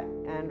threat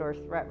and or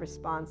threat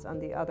response on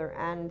the other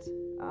end.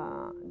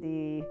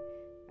 The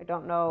I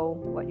don't know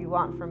what you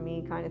want from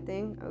me kind of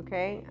thing,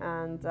 okay?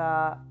 And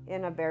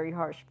in a very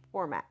harsh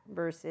format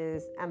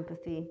versus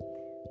empathy.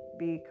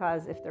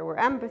 Because if there were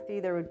empathy,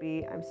 there would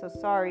be, I'm so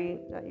sorry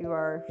that you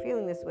are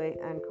feeling this way,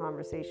 and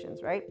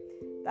conversations, right?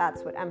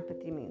 That's what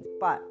empathy means.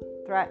 But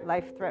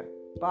life threat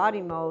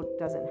body mode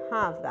doesn't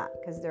have that,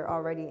 because they're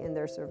already in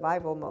their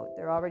survival mode.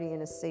 They're already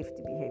in a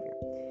safety behavior.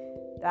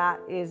 That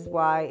is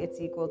why it's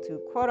equal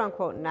to quote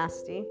unquote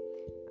nasty.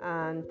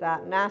 And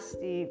that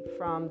nasty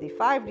from the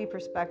 5D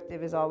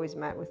perspective is always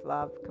met with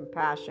love,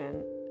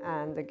 compassion,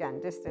 and again,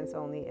 distance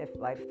only if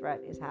life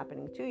threat is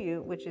happening to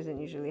you, which isn't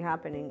usually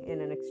happening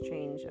in an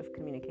exchange of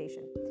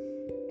communication.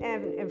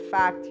 And in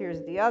fact,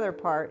 here's the other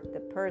part.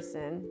 The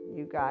person,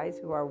 you guys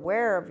who are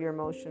aware of your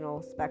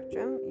emotional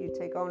spectrum, you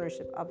take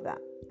ownership of that.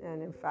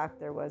 And in fact,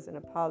 there was an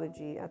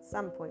apology at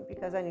some point,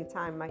 because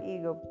anytime my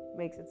ego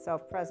makes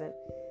itself present,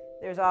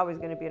 there's always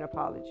going to be an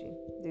apology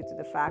due to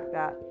the fact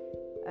that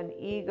an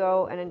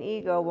ego and an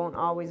ego won't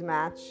always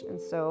match.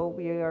 And so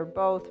we are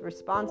both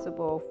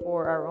responsible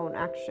for our own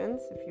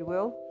actions, if you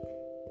will.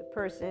 The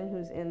person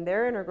who's in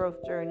their inner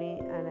growth journey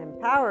and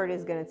empowered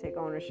is going to take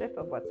ownership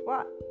of what's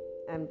what,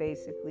 and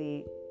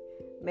basically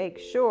make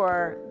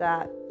sure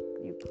that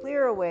you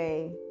clear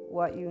away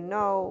what you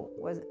know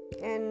was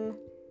in,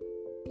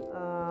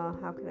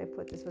 how can I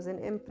put this, was an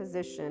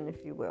imposition,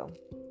 if you will,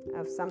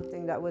 of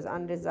something that was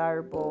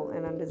undesirable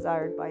and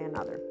undesired by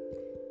another.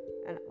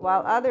 And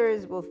while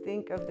others will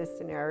think of this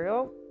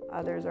scenario,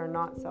 Others are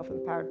not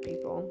self-empowered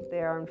people.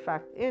 They are in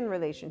fact in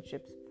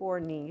relationships for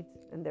needs,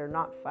 and they're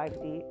not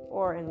 5D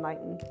or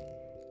enlightened.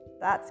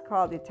 That's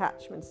called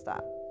detachment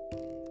style.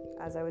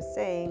 As I was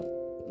saying,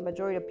 the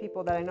majority of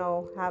people that I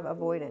know have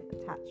avoidant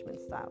attachment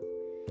style.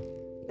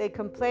 They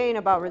complain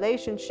about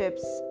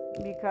relationships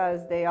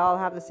because they all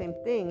have the same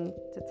thing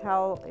to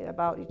tell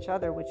about each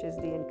other, which is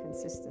the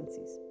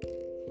inconsistencies.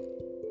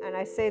 And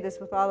I say this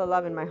with all the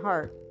love in my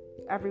heart.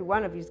 Every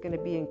one of you is going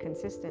to be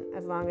inconsistent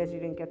as long as you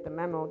didn't get the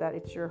memo that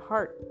it's your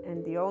heart.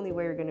 And the only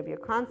way you're going to be a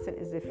constant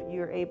is if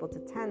you're able to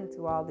tend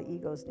to all the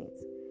ego's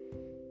needs.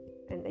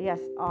 And yes,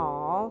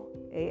 all,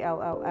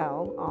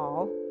 A-L-L-L,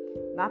 all,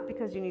 not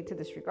because you need to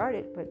disregard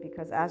it, but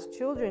because as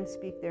children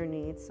speak their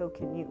needs, so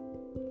can you.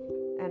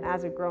 And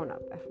as a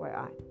grown-up,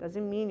 FYI.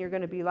 Doesn't mean you're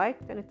going to be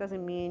liked, and it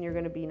doesn't mean you're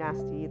going to be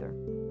nasty either,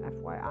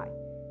 FYI.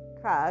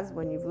 Because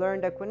when you've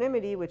learned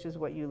equanimity, which is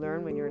what you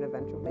learn when you're in a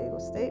ventral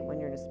vagal state, when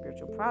you're in a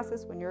spiritual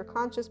process, when you're a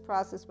conscious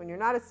process, when you're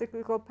not a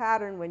cyclical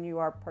pattern, when you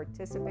are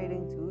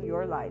participating to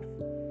your life,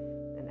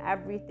 and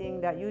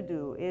everything that you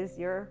do is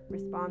your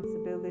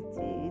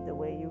responsibility. The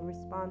way you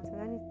respond to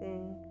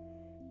anything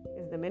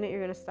is the minute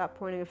you're going to stop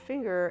pointing a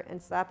finger and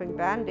slapping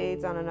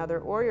band-aids on another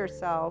or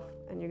yourself,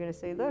 and you're going to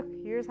say, look,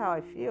 here's how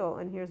I feel,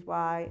 and here's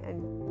why,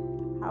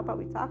 and how about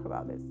we talk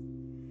about this?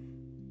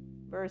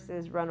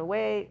 Versus run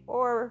away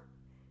or...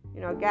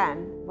 again,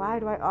 why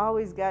do I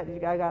always get,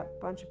 I got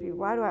a bunch of people,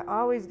 why do I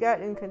always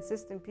get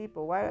inconsistent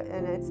people? Why?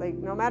 And it's like,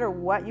 no matter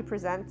what you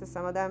present to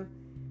some of them,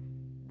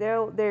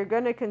 they're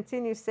going to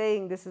continue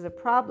saying, this is a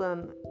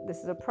problem, this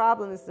is a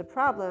problem, this is a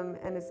problem.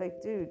 And it's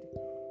like, dude,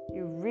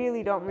 you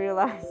really don't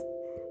realize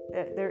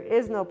that there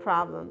is no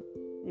problem.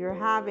 You're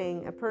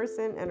having a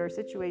person and or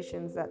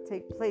situations that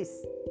take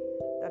place.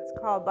 That's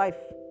called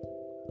life.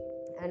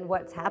 And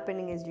what's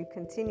happening is you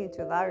continue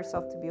to allow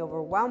yourself to be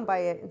overwhelmed by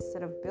it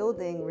instead of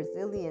building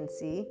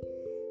resiliency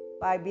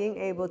by being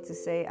able to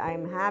say,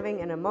 I'm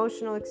having an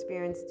emotional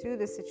experience to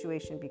this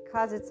situation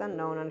because it's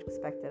unknown,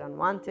 unexpected,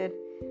 unwanted.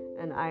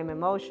 And I'm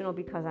emotional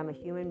because I'm a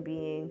human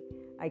being.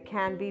 I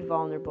can be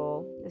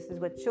vulnerable. This is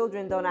what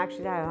children don't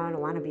actually, I don't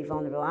want to be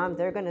vulnerable.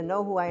 They're going to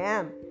know who I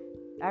am.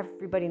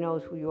 Everybody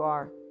knows who you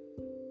are.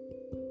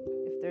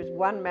 If there's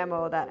one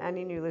memo that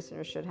any new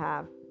listener should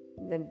have,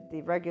 then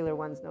the regular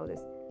ones know this.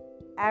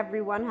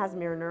 Everyone has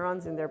mirror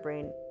neurons in their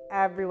brain.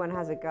 Everyone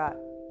has a gut.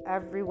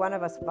 Every one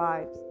of us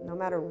vibes. No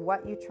matter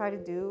what you try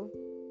to do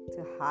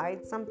to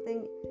hide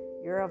something,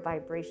 you're a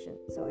vibration.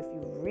 So if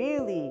you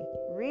really,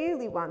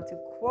 really want to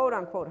quote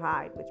unquote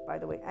hide, which by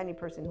the way, any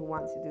person who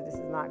wants to do this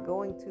is not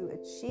going to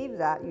achieve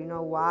that. You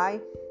know why?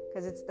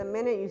 Because it's the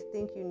minute you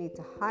think you need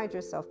to hide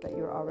yourself that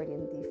you're already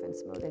in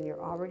defense mode and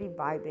you're already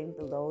vibing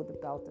below the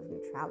belt of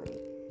neutrality.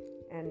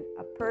 And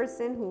a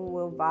person who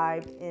will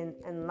vibe in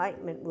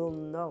enlightenment will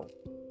know.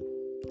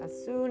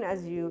 As soon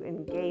as you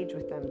engage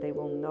with them, they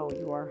will know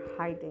you are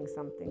hiding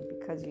something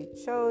because you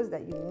chose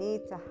that you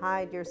need to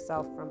hide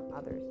yourself from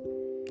others.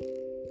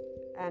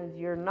 And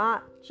you're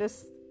not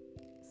just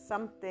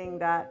something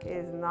that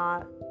is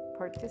not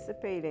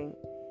participating.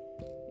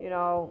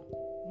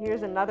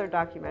 Here's another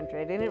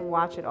documentary. I didn't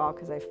watch it all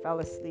because I fell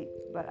asleep,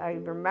 but I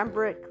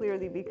remember it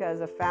clearly because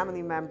a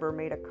family member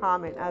made a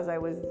comment as I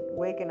was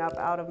waking up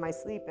out of my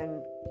sleep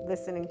and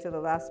listening to the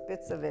last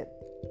bits of it.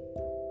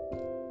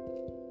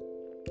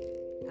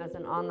 As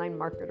an online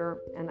marketer,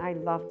 and I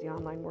love the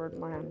online world,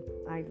 man.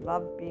 I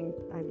love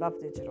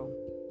digital.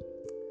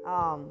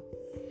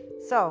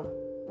 So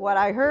what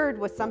I heard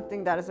was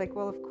something that is like,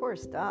 well, of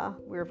course,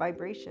 we're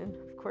vibration.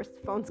 Of course,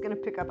 the phone's going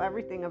to pick up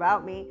everything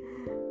about me.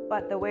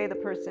 But the way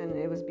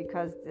it was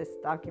because this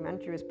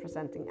documentary was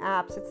presenting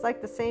apps. It's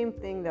like the same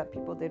thing that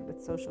people did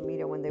with social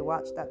media when they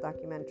watched that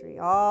documentary.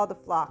 All the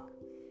flock,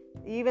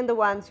 even the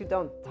ones who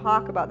don't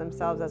talk about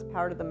themselves as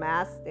part of the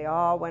mass, they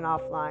all went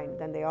offline.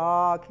 Then they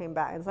all came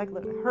back. It's like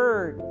the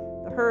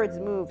herds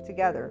move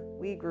together.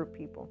 We group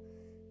people.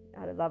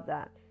 I love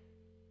that.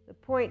 The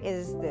point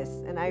is this,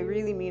 and I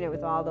really mean it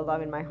with all the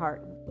love in my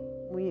heart.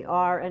 We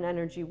are an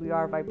energy, we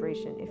are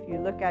vibration. If you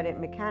look at it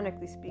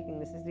mechanically speaking,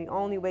 this is the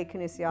only way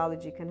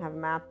kinesiology can have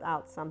mapped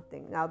out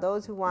something. Now,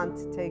 those who want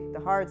to take the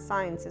hard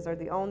sciences are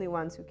the only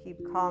ones who keep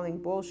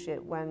calling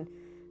bullshit when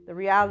the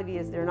reality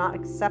is they're not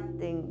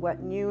accepting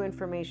what new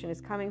information is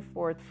coming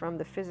forth from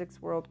the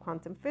physics world,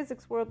 quantum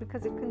physics world,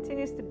 because it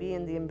continues to be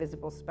in the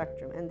invisible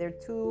spectrum. And they're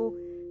too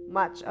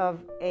much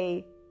of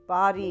a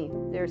body.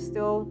 They're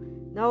still,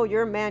 no,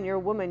 you're a man, you're a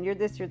woman, you're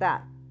this, you're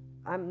that.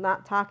 I'm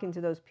not talking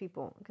to those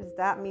people because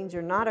that means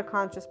you're not a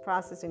conscious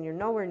process and you're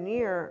nowhere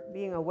near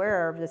being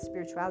aware of the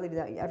spirituality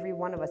that every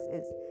one of us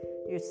is.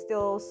 You're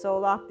still so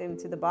locked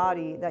into the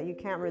body that you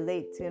can't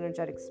relate to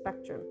energetic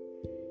spectrum.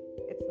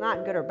 It's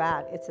not good or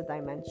bad, it's a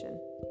dimension.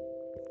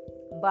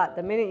 But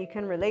the minute you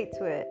can relate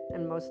to it,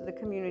 and most of the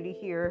community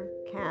here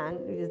can,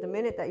 is the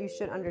minute that you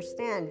should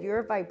understand you're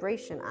a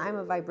vibration, I'm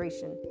a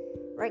vibration.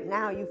 Right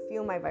now, you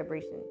feel my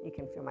vibration. You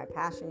can feel my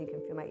passion. You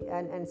can feel my...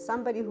 And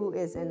somebody who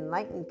is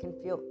enlightened can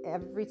feel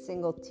every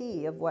single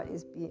T of what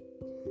is...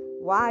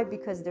 Why?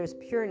 Because there's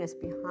pureness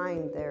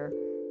behind their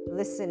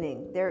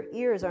listening. Their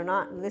ears are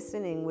not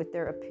listening with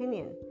their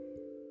opinion.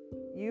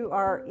 You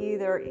are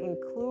either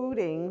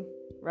including,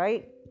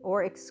 right,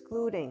 or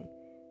excluding.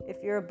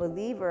 If you're a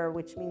believer,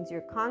 which means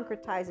you're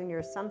concretizing your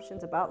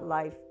assumptions about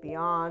life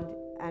beyond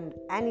and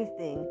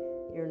anything,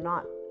 you're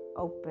not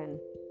open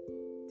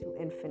to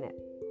infinite.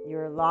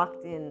 You're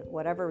locked in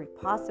whatever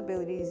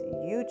possibilities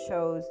you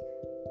chose,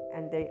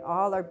 and they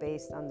all are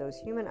based on those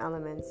human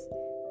elements,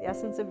 the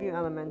essence of you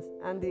elements,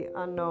 and the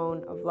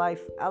unknown of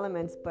life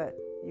elements. But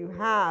you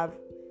have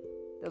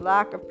the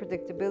lack of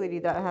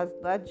predictability that has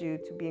led you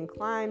to be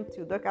inclined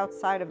to look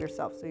outside of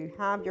yourself. So you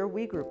have your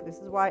we group. This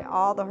is why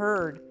all the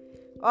herd,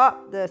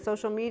 the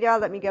social media,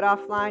 let me get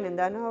offline, and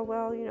then,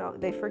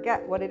 they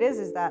forget what it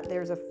is that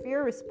there's a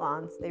fear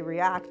response. They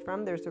react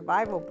from their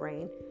survival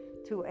brain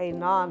to a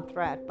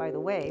non-threat, by the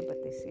way,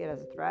 but they see it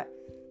as a threat.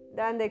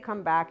 Then they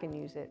come back and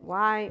use it.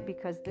 Why?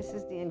 Because this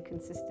is the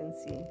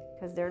inconsistency,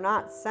 because they're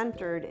not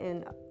centered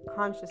in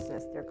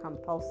consciousness. They're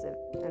compulsive,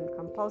 and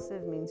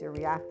compulsive means you're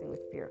reacting with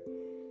fear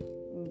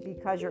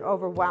because you're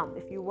overwhelmed.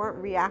 If you weren't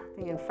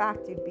reacting, in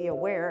fact, you'd be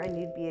aware and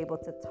you'd be able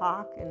to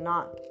talk and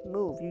not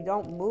move. You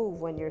don't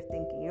move when you're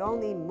thinking. You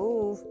only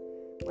move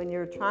when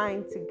you're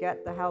trying to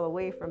get the hell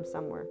away from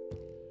somewhere.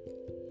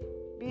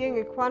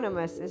 Being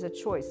equanimous is a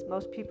choice.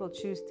 Most people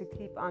choose to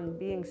keep on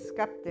being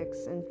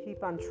skeptics and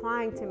keep on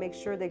trying to make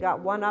sure they got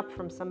one up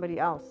from somebody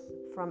else,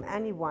 from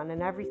anyone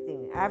and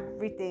everything.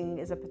 Everything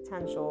is a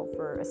potential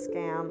for a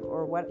scam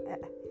or what,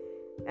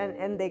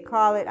 and they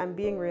call it, I'm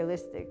being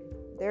realistic.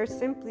 They're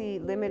simply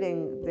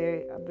limiting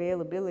the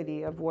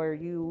availability of where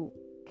you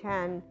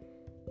can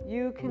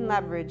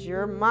leverage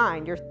your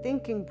mind, your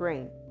thinking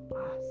brain,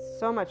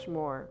 so much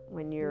more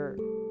when your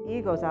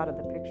ego's out of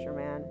the picture,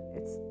 man.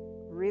 It's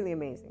really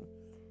amazing.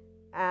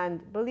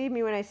 And believe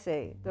me when I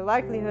say, the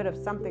likelihood of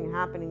something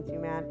happening to you,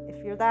 man,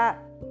 if you're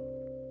that,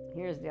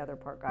 here's the other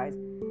part, guys.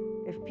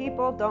 If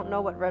people don't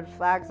know what red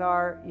flags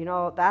are,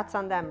 that's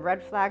on them.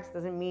 Red flags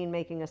doesn't mean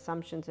making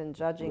assumptions and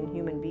judging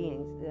human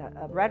beings.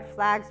 Red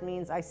flags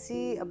means I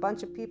see a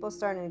bunch of people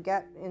starting to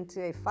get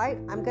into a fight,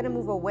 I'm going to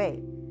move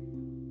away.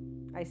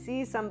 I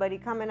see somebody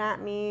coming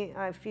at me,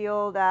 I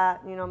feel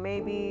that,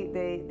 maybe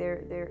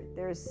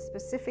there's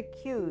specific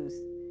cues.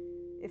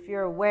 If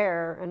you're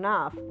aware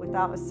enough,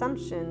 without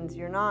assumptions,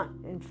 you're not,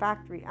 in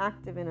fact,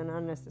 reactive in an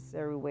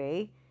unnecessary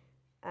way,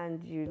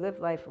 and you live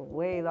life a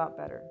lot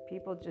better.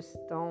 People just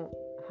don't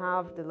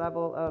have the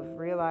level of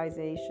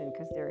realization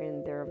because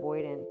they're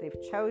avoidant. They've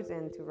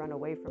chosen to run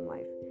away from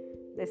life.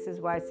 This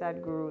is why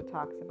Sadhguru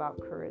talks about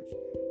courage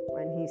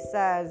when he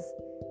says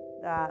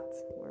that,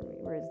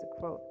 where is the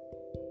quote?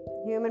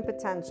 Human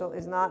potential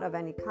is not of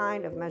any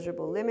kind of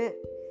measurable limit.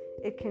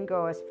 It can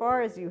go as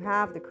far as you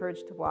have the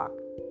courage to walk.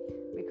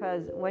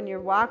 Because when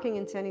you're walking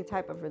into any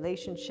type of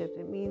relationship,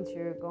 it means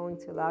you're going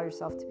to allow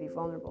yourself to be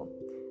vulnerable.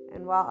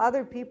 And while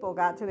other people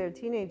got to their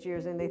teenage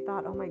years and they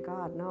thought, oh my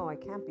God, no, I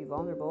can't be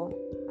vulnerable.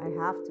 I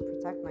have to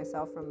protect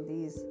myself from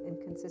these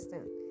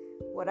inconsistent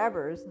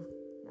whatevers.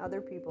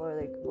 Other people are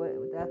like, what?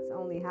 That's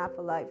only half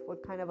a life.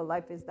 What kind of a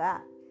life is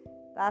that?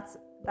 That's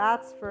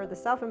for the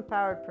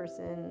self-empowered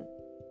person,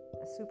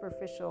 a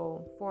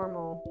superficial,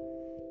 formal,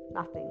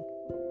 nothing.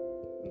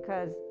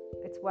 Because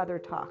it's weather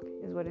talk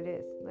is what it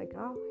is. Like,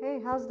 oh, hey,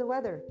 how's the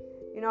weather?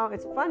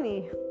 It's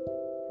funny.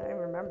 I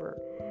remember.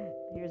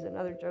 Here's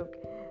another joke.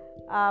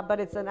 But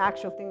it's an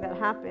actual thing that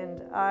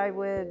happened. I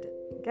would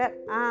get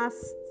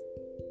asked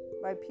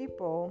by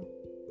people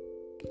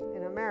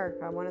in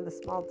America, one of the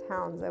small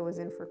towns I was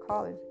in for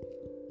college,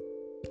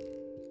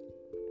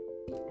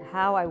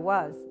 how I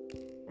was.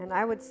 And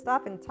I would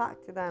stop and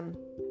talk to them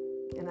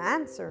and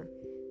answer.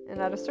 And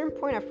at a certain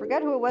point, I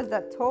forget who it was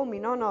that told me,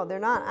 no, they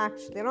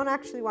don't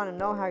actually want to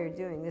know how you're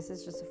doing. This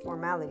is just a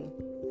formality.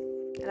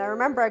 And I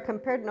remember I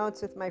compared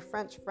notes with my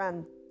French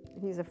friend.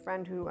 He's a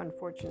friend who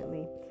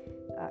unfortunately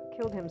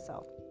killed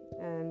himself.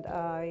 And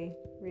I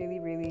really,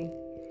 really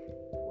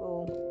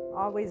will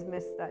always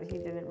miss that he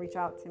didn't reach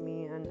out to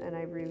me. And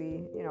I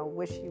really,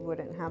 wish he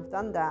wouldn't have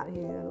done that.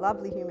 He's a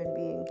lovely human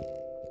being.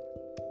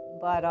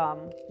 But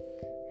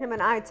him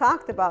and I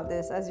talked about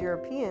this as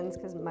Europeans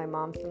because my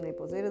mom's from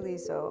Naples, Italy.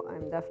 So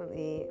I'm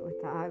definitely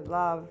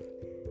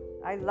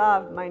I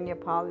love my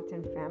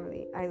Neapolitan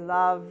family. I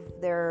love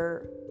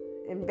their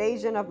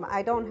invasion of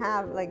I don't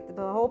have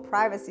the whole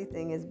privacy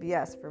thing is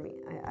BS for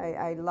me.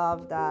 I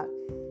love that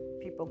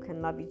people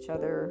can love each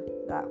other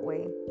that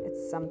way.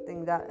 It's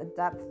something that a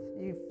depth,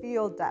 you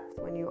feel depth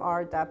when you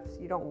are depth.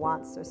 You don't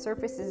want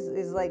surface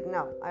is like,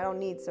 no, I don't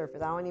need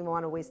surface. I don't even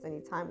want to waste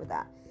any time with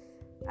that.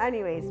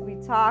 Anyways, we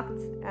talked,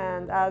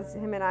 and as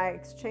him and I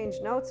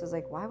exchanged notes, I was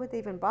like, why would they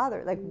even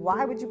bother?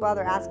 Why would you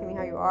bother asking me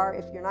how you are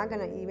if you're not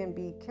going to even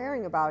be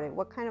caring about it?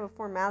 What kind of a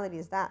formality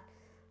is that?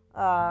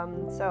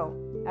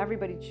 So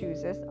everybody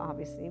chooses,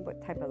 obviously,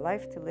 what type of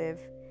life to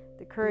live,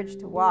 the courage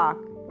to walk.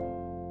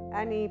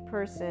 Any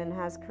person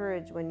has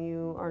courage when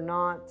you are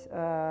not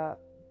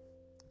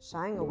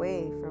shying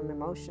away from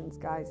emotions,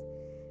 guys.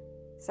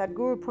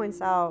 Sadhguru points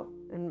out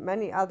and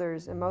many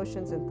others,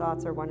 emotions and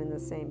thoughts are one and the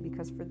same,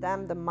 because for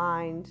them the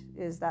mind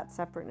is that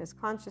separateness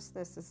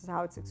consciousness. This is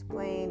how it's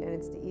explained, and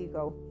it's the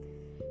ego.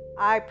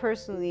 I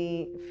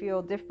personally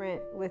feel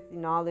different with the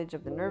knowledge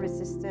of the nervous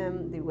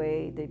system, the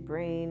way the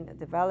brain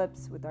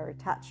develops with our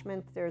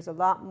attachment. There's a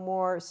lot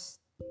more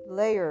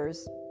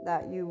layers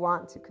that you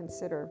want to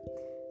consider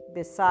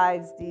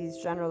besides these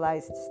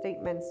generalized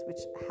statements, which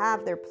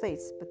have their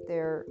place, but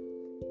they're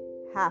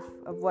half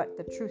of what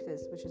the truth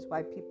is, which is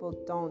why people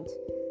don't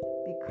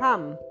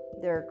become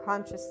their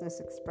consciousness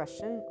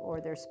expression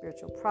or their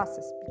spiritual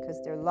process,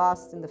 because they're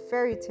lost in the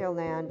fairy tale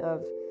land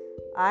of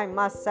I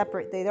must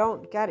separate. They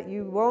don't get it.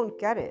 You won't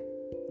get it.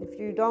 If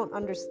you don't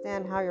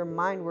understand how your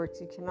mind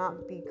works, you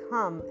cannot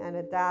become and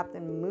adapt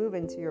and move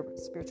into your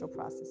spiritual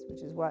process,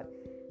 which is what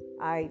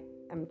I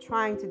am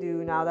trying to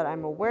do now that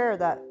I'm aware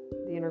that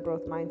the inner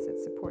growth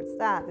mindset supports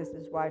that. This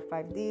is why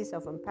 5D,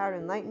 self-empowered,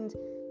 enlightened,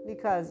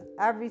 because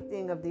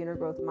everything of the inner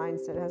growth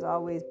mindset has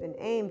always been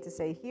aimed to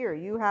say, here,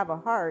 you have a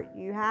heart,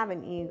 you have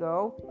an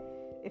ego.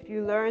 If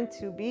you learn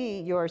to be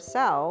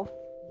yourself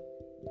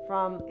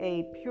from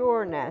a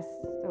pureness,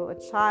 so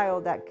a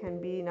child that can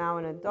be now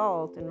an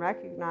adult and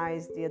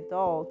recognize the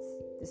adults,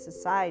 the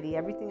society,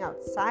 everything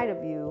outside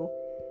of you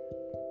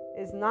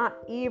is not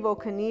evil,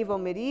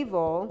 Knievel,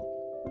 medieval,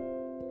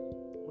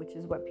 which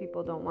is what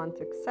people don't want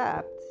to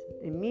accept.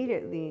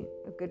 Immediately,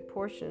 a good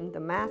portion, the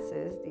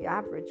masses, the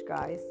average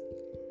guys,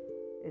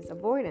 is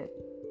avoidant.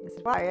 This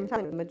is why I'm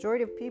telling you, the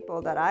majority of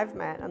people that I've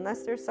met,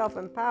 unless they're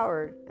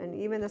self-empowered, and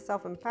even the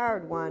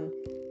self-empowered one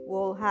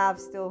will have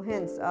still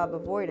hints of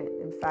avoidant.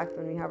 In fact,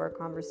 when we have our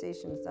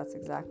conversations, that's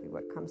exactly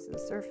what comes to the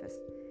surface.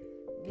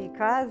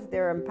 Because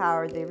they're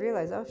empowered, they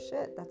realize, oh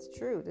shit, that's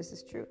true, this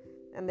is true.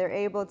 And they're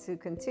able to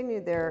continue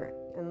their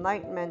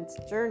enlightenment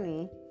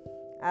journey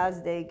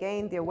as they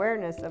gain the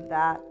awareness of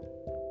that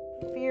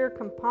fear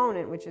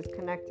component, which is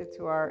connected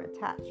to our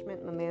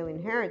attachment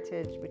mammalian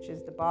heritage, which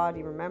is the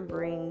body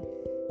remembering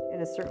in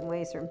a certain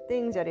way certain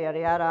things, yada yada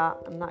yada.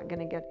 I'm not going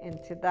to get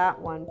into that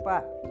one,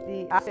 but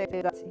the aspect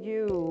that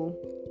you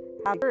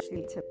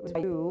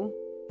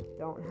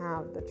don't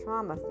have the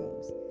trauma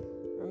themes.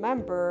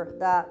 Remember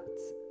that,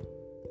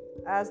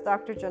 as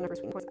Dr. Jennifer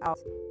Sweeney points out,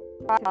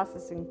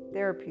 processing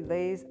therapy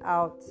lays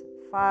out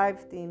 5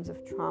 themes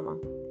of trauma.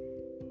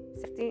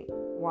 Safety,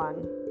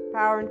 1.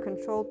 Power and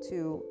control,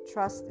 2.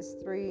 Trust is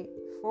 3.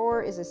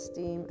 4 is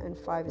esteem, and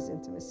 5 is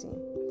intimacy.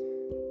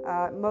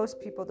 Most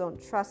people don't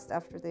trust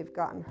after they've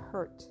gotten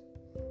hurt,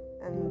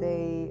 and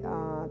they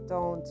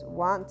don't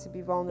want to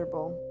be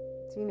vulnerable.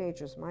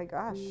 Teenagers, my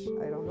gosh,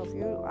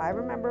 I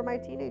remember my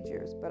teenage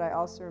years, but I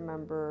also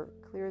remember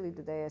clearly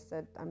the day I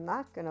said, I'm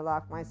not going to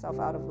lock myself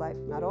out of life.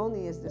 Not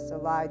only is this a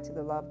lie to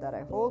the love that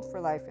I hold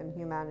for life and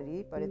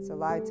humanity, but it's a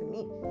lie to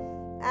me.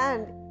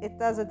 And it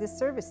does a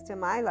disservice to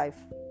my life.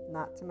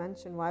 Not to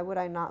mention, why would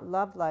I not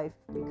love life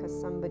because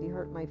somebody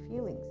hurt my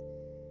feelings?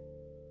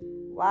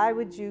 Why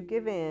would you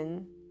give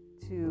in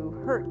to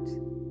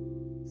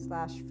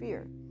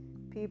hurt/fear?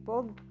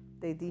 People,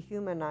 they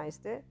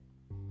dehumanized it.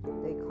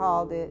 They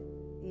called it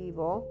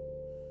evil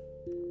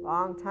a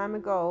long time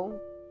ago,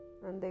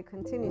 and they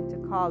continue to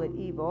call it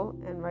evil.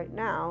 And right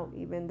now,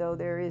 even though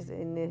there is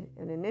an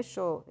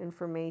initial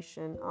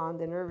information on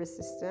the nervous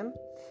system,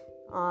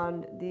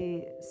 on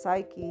the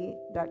psyche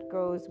that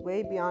goes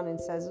way beyond and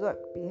says,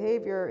 look,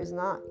 behavior is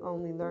not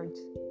only learned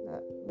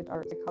with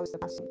our psychology.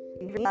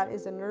 That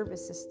is a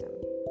nervous system,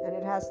 and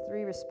it has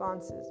 3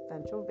 responses: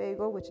 ventral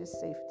vagal, which is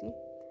safety;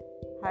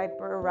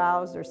 hyper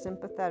aroused or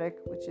sympathetic,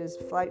 which is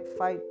flight,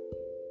 fight,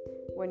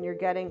 when you're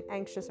getting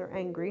anxious or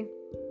angry;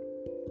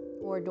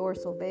 or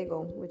dorsal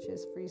vagal, which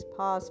is freeze,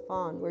 pause,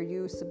 fawn, where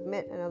you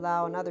submit and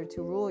allow another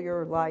to rule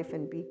your life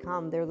and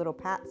become their little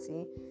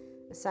patsy,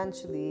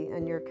 essentially,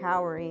 and you're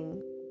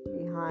cowering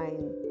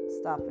behind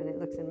stuff. And it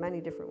looks in many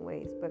different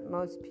ways, but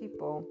most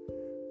people,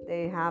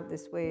 they have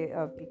this way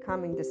of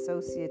becoming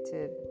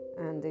dissociated,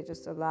 and they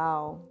just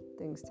allow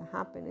things to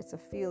happen. It's a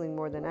feeling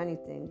more than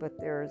anything, but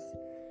there's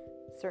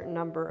a certain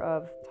number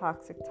of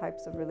toxic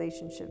types of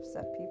relationships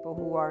that people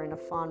who are in a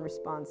fawn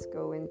response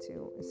go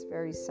into. It's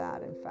very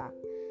sad, in fact,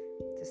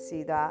 to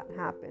see that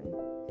happen.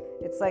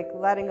 It's like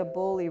letting a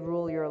bully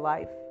rule your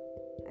life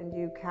and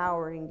you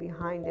cowering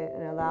behind it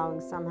and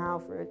allowing somehow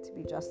for it to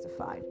be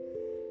justified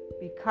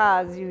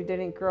because you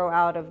didn't grow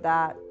out of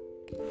that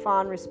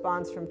fawn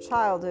response from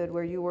childhood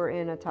where you were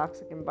in a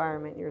toxic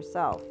environment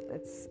yourself.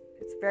 It's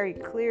very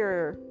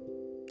clear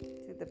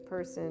to the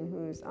person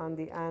who's on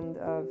the end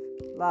of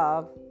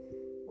love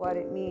what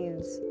it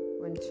means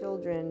when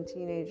children,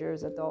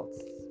 teenagers,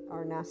 adults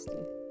are nasty,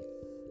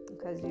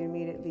 because you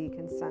immediately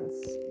can sense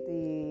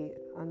the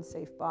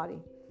unsafe body.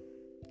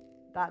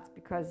 That's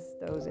because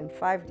those in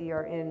 5D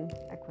are in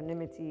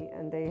equanimity,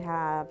 and they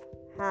have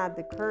had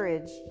the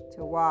courage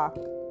to walk.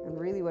 And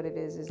really what it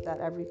is that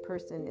every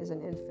person is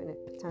an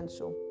infinite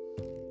potential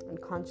and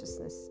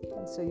consciousness.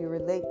 And so you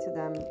relate to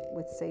them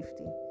with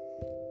safety.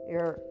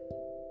 Your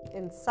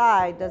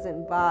inside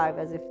doesn't vibe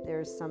as if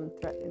there's some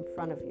threat in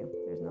front of you.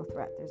 There's no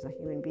threat. There's a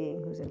human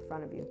being who's in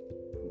front of you.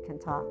 You can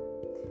talk.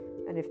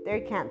 And if they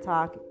can't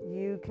talk,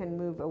 you can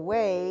move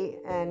away.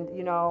 And,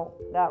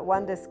 that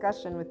one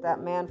discussion with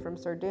that man from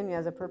Sardinia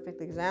is a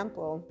perfect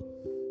example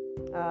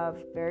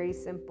of very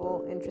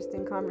simple,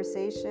 interesting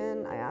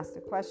conversation. I asked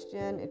a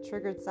question, it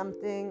triggered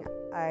something.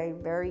 I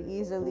very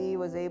easily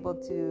was able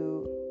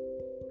to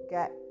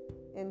get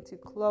into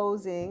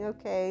closing.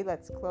 Okay,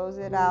 let's close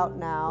it out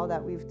now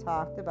that we've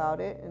talked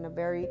about it in a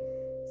very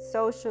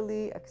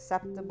socially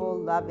acceptable,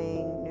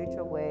 loving,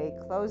 neutral way.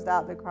 Closed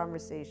out the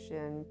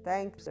conversation,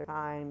 thanks for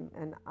time,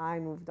 and I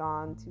moved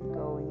on to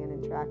going and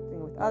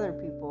interacting with other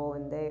people,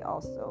 and they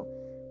also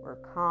were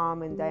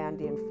calm and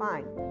dandy and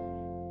fine.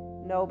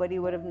 Nobody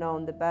would have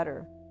known the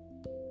better.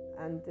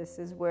 And this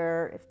is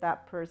where, if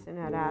that person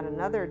had had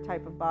another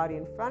type of body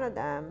in front of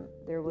them,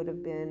 there would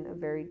have been a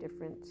very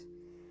different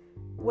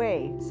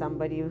way.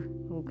 Somebody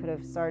who could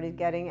have started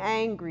getting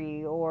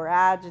angry or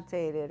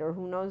agitated or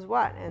who knows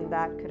what, and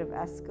that could have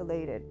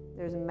escalated.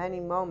 There's many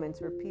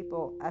moments where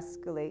people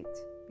escalate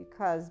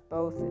because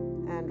both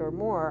and or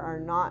more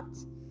are not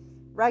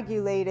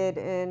regulated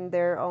in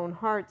their own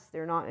hearts.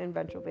 They're not in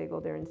ventral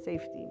vagal, they're in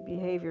safety.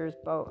 Behaviors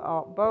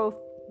both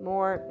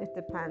more, it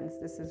depends.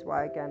 This is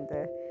why, again,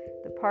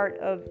 the part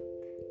of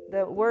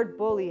the word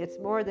bully, it's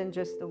more than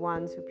just the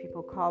ones who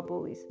people call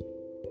bullies.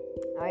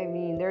 I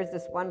mean, there's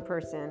this one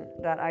person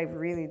that I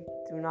really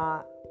do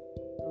not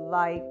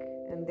like,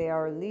 and they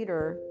are a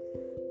leader.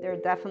 They're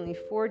definitely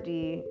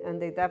 4D,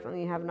 and they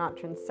definitely have not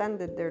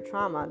transcended their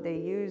trauma. They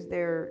use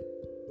their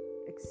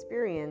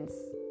experience,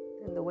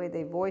 and the way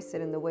they voice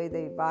it and the way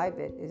they vibe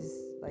it is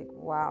like,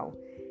 wow.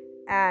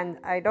 And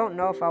I don't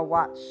know if I'll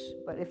watch,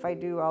 but if I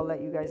do, I'll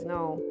let you guys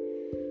know.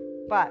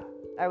 But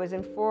I was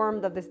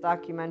informed of this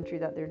documentary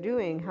that they're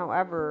doing.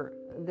 However,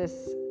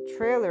 this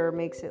trailer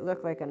makes it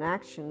look like an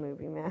action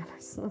movie, man.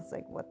 It's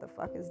like, what the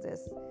fuck is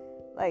this?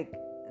 Like,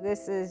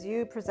 this is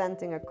you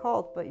presenting a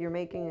cult, but you're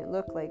making it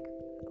look like,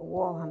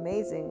 whoa,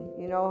 amazing.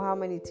 You know how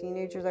many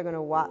teenagers are going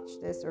to watch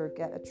this or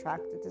get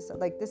attracted to stuff?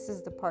 Like, this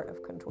is the part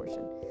of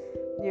contortion.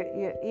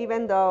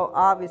 Even though,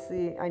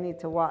 obviously, I need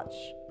to watch.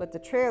 But the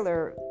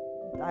trailer,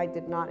 I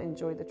did not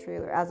enjoy the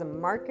trailer. As a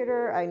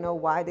marketer, I know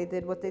why they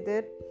did what they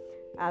did.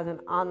 As an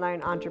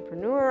online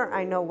entrepreneur,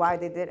 I know why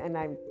they did, and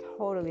I'm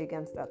totally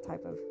against that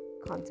type of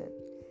content,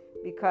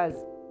 because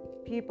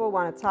people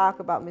want to talk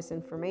about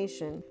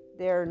misinformation.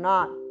 They're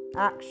not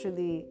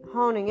actually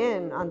honing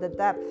in on the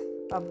depth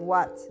of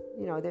what,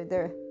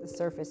 they're the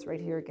surface right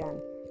here again.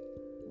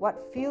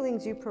 What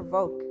feelings you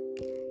provoke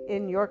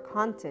in your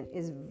content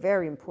is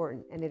very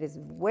important, and it is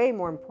way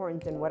more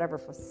important than whatever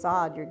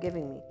facade you're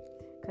giving me,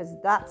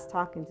 because that's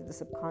talking to the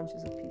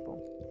subconscious of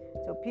people.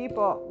 So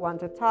people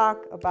want to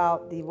talk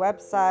about the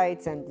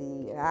websites and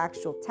the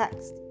actual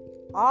text.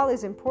 All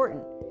is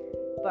important.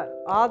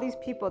 But all these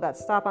people that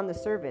stop on the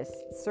surface,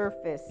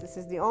 this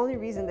is the only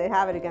reason they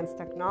have it against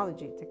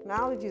technology.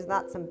 Technology is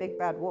not some big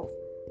bad wolf.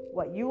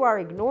 What you are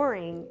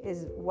ignoring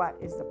is what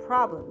is the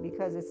problem,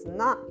 because it's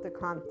not the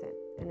content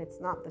and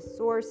it's not the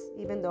source,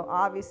 even though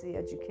obviously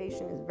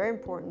education is very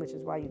important, which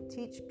is why you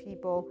teach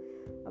people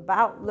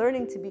about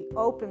learning to be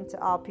open to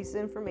all pieces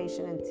of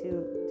information and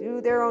to do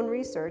their own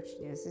research.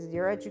 This is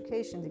your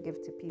education to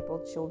give to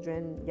people,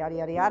 children, yada,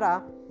 yada,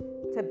 yada,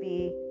 to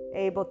be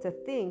able to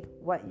think.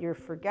 What you're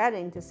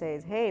forgetting to say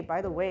is, hey,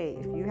 by the way,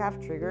 if you have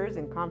triggers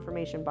and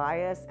confirmation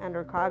bias and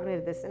or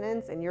cognitive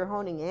dissonance and you're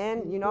honing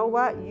in, you know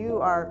what? You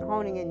are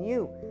honing in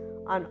you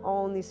on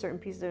only certain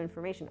pieces of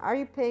information. Are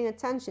you paying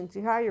attention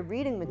to how you're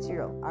reading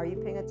material? Are you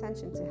paying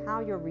attention to how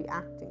you're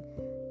reacting?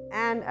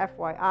 And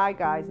FYI,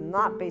 guys,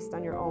 not based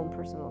on your own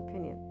personal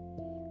opinion.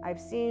 I've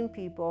seen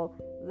people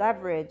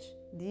leverage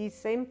these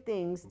same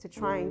things to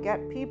try and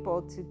get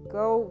people to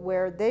go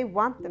where they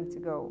want them to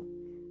go.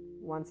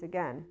 Once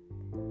again,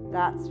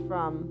 that's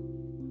from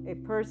a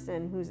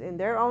person who's in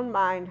their own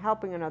mind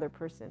helping another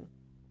person.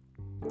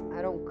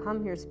 I don't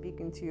come here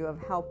speaking to you of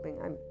helping.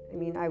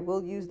 I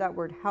will use that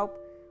word help,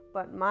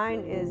 but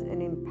mine is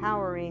an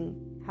empowering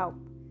help,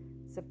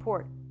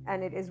 support.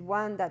 And it is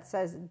one that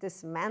says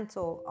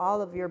dismantle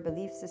all of your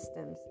belief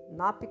systems,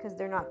 not because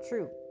they're not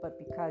true, but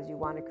because you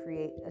want to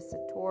create a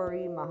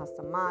Satori,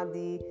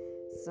 Mahasamadhi,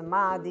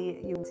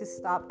 Samadhi. You want to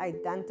stop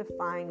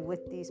identifying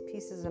with these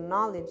pieces of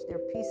knowledge. They're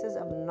pieces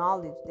of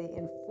knowledge. They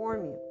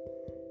inform you.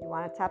 You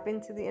want to tap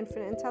into the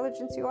infinite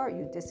intelligence you are.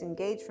 You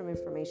disengage from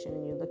information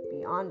and you look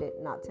beyond it.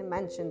 Not to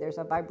mention there's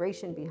a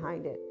vibration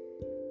behind it.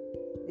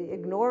 The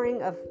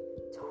ignoring of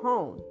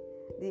tone,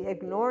 the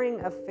ignoring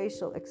of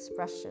facial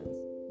expressions.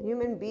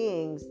 Human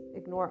beings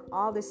ignore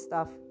all this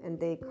stuff and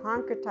they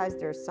concretize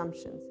their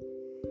assumptions.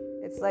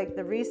 It's like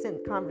the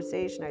recent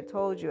conversation I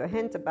told you a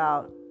hint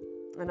about,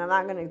 and I'm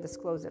not going to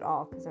disclose it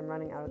all because I'm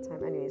running out of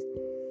time anyways.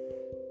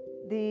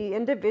 The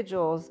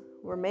individuals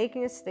were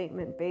making a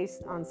statement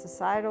based on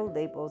societal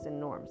labels and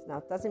norms. Now,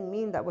 it doesn't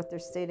mean that what they're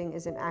stating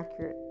isn't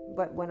accurate,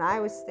 but when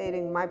I was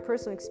stating my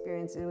personal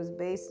experience, it was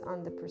based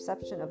on the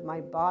perception of my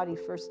body,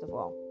 first of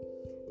all.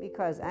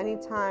 Because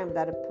anytime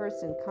that a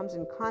person comes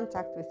in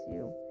contact with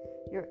you,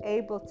 you're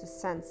able to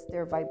sense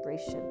their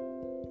vibration.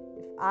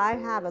 If I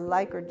have a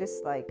like or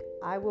dislike,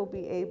 I will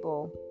be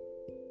able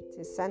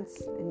to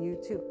sense in you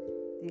too.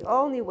 The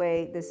only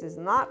way this is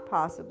not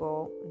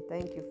possible, and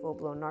thank you,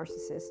 full-blown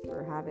narcissist,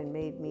 for having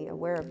made me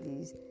aware of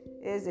these,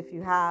 is if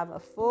you have a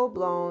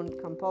full-blown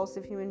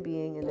compulsive human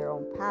being in their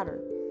own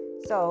pattern.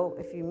 So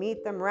if you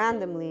meet them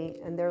randomly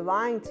and they're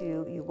lying to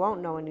you, you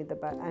won't know any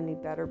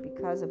better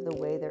because of the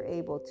way they're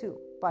able to.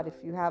 But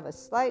if you have a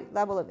slight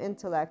level of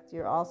intellect,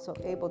 you're also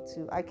able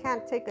to. I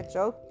can't take a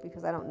joke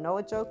because I don't know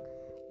a joke,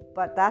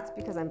 but that's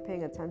because I'm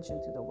paying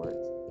attention to the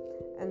words.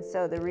 And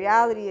so the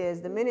reality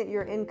is, the minute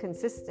you're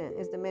inconsistent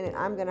is the minute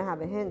I'm going to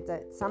have a hint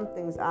that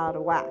something's out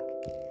of whack.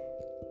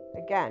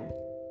 Again,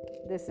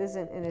 this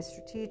isn't in a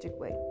strategic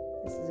way.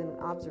 This is in an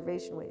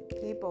observation way.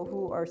 People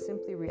who are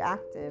simply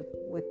reactive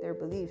with their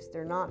beliefs,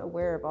 they're not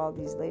aware of all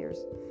these layers.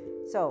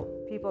 So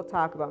people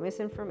talk about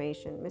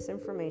misinformation.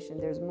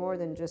 There's more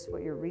than just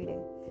what you're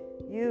reading.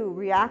 You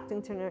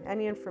reacting to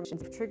any information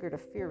has triggered a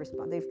fear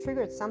response. They've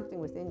triggered something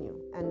within you,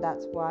 and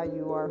that's why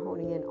you are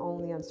honing in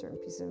only on certain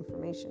pieces of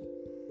information.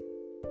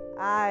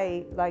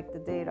 I like the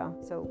data.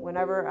 So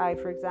whenever I,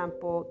 for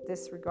example,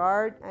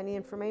 disregard any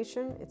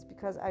information, it's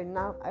because I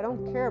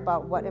don't care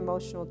about what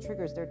emotional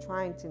triggers they're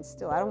trying to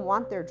instill. I don't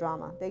want their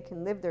drama. They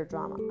can live their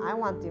drama. I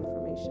want the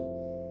information.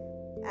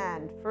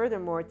 And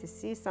furthermore, to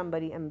see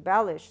somebody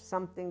embellish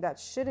something that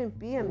shouldn't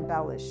be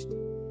embellished,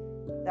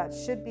 that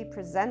should be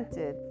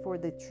presented for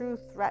the true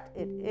threat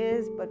it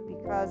is, but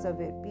because of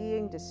it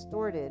being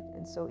distorted.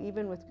 And so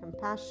even with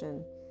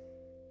compassion,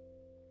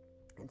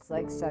 it's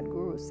like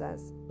Sadhguru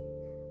says,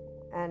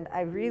 and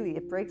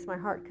it breaks my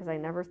heart because I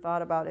never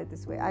thought about it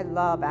this way. I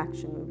love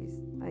action movies.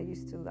 I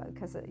used to love,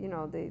 because,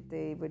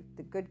 they would,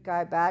 the good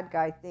guy, bad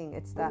guy thing.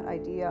 It's that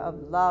idea of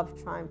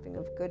love triumphing,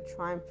 of good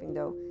triumphing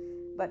though.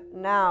 But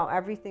now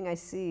everything I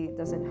see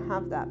doesn't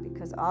have that,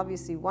 because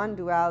obviously one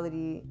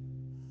duality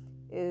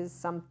is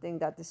something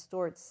that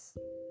distorts,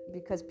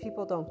 because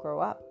people don't grow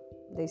up.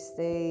 They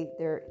stay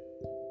their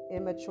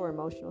immature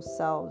emotional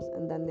selves,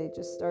 and then they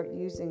just start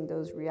using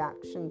those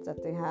reactions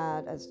that they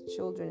had as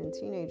children and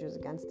teenagers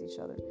against each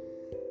other,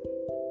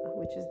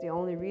 which is the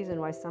only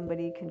reason why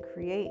somebody can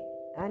create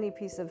any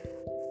piece of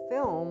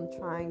film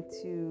trying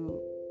to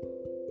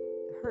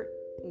hurt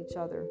each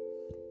other.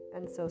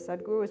 And so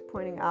Sadhguru is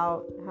pointing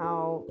out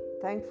how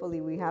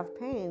thankfully we have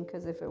pain,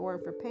 because if it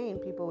weren't for pain,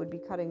 people would be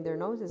cutting their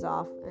noses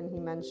off. And he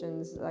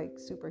mentions like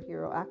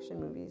superhero action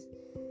movies,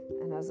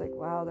 and I was like,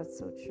 wow, that's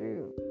so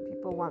true.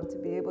 People want to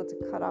be able to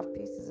cut off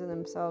pieces of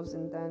themselves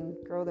and then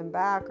grow them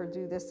back or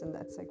do this, and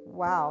that's like,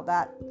 wow,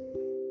 that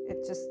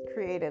it just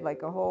created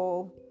like a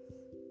whole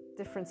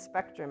different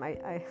spectrum.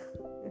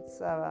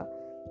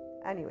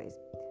 Anyways,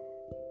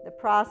 the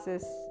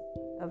process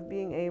of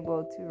being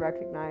able to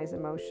recognize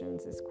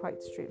emotions is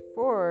quite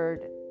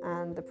straightforward,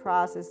 and the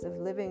process of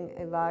living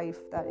a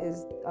life that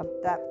is of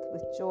depth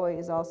with joy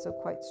is also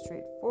quite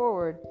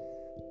straightforward.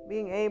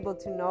 Being able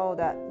to know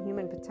that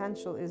human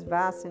potential is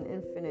vast and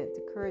infinite.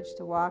 The courage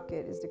to walk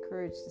it is the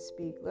courage to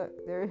speak.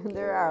 Look,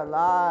 there are a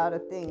lot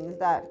of things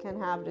that can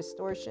have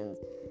distortions,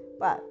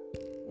 but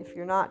if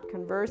you're not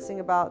conversing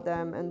about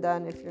them, and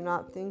then if you're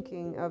not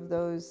thinking of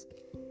those,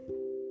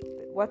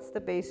 what's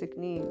the basic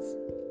needs?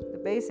 The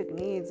basic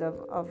needs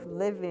of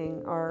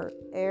living are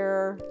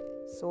air,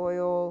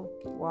 soil,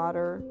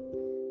 water.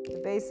 The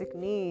basic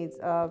needs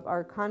of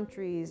our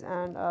countries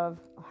and of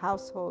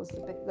households,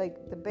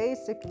 like the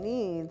basic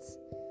needs.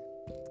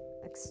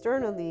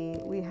 Externally,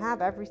 we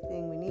have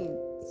everything we need.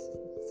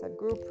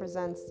 Sadhguru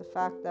presents the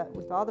fact that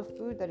with all the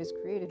food that is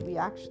created, we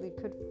actually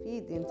could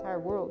feed the entire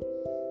world.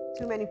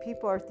 Too many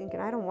people are thinking,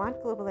 I don't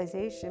want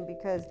globalization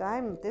because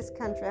I'm this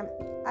country.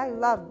 I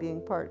love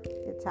being part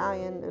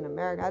Italian and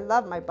American. I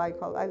love my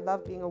bicultural. I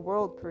love being a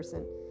world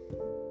person.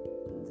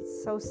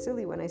 It's so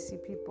silly when I see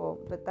people,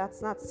 but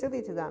that's not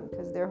silly to them,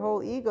 because their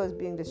whole ego is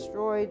being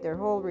destroyed, their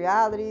whole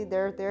reality,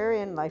 they're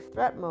in life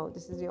threat mode.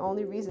 This is the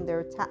only reason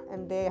they're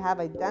and they have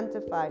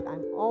identified,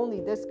 I'm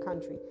only this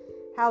country.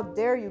 How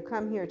dare you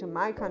come here to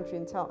my country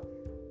and tell,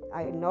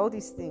 I know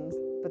these things,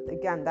 but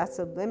again, that's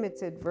a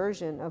limited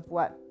version of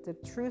what the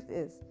truth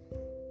is.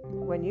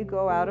 When you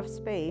go out of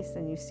space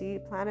and you see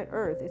planet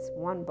Earth, it's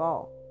one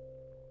ball.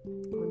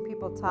 When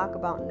people talk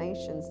about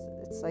nations,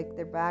 it's like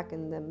they're back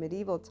in the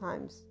medieval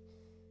times.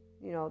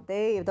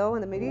 Though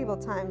in the medieval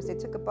times they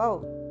took a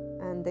boat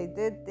and they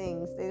did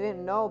things they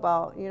didn't know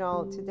about.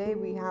 Today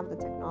we have the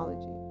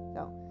technology.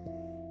 So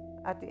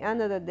at the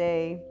end of the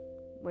day,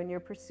 when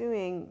you're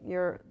pursuing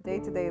your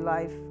day-to-day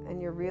life and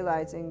you're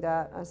realizing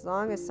that as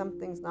long as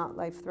something's not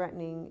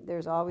life-threatening,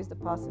 there's always the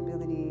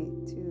possibility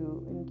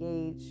to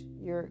engage,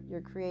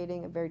 you're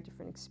creating a very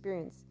different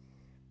experience.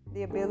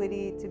 The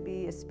ability to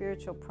be a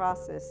spiritual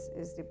process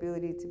is the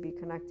ability to be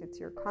connected to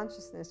your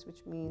consciousness,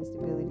 which means the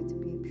ability to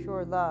be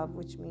pure love,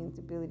 which means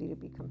the ability to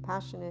be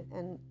compassionate,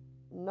 and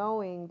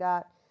knowing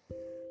that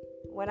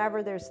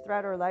whenever there's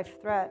threat or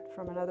life threat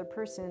from another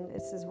person,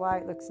 this is why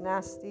it looks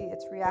nasty.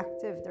 It's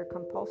reactive. They're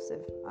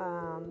compulsive.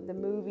 The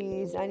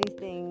movies,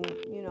 anything,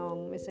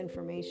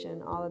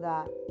 misinformation, all of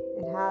that,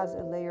 it has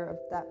a layer of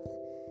depth.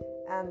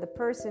 And the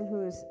person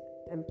who's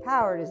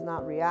empowered is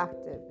not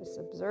reactive. It's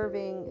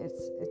observing.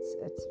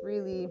 It's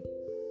really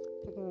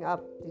picking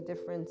up the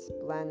different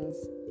blends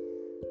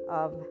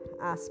of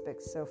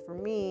aspects. So for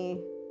me,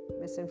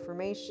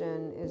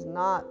 misinformation is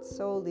not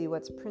solely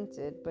what's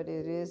printed, but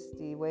it is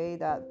the way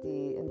that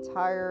the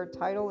entire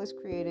title is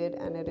created,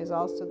 and it is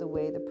also the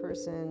way the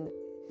person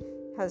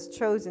has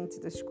chosen to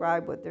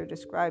describe what they're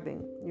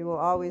describing. You will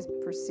always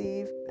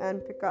perceive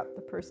and pick up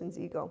the person's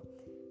ego.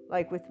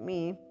 Like with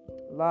me,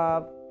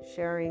 love,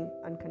 sharing,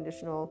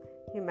 unconditional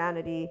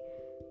humanity,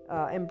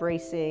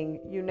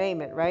 embracing, you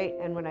name it, right?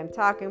 And when I'm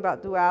talking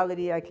about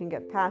duality, I can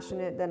get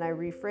passionate, then I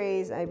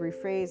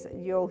rephrase.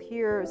 You'll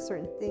hear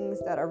certain things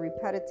that are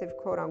repetitive,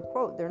 quote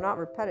unquote. They're not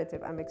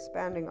repetitive. I'm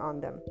expanding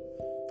on them.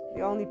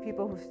 The only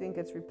people who think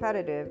it's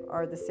repetitive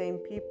are the same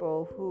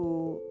people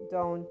who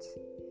don't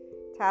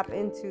tap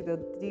into the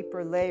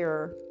deeper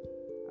layer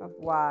of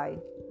why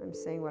I'm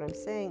saying what I'm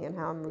saying and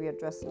how I'm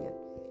readdressing it.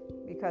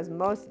 Because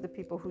most of the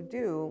people who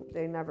do,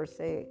 they never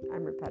say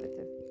I'm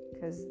repetitive,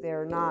 because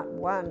they're not,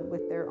 one,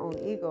 with their own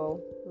ego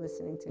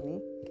listening to me.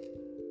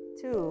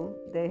 Two,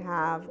 they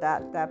have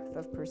that depth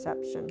of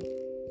perception.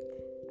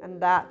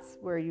 And that's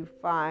where you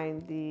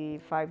find the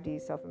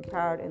 5D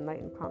self-empowered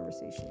enlightened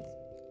conversations,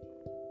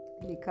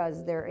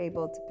 because they're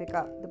able to pick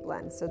up the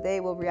blend. So they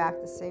will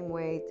react the same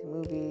way to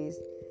movies,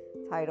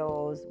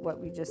 titles, what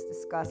we just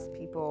discussed,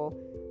 people.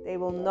 They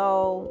will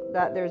know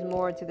that there's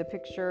more to the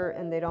picture,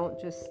 and they don't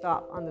just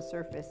stop on the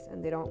surface,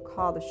 and they don't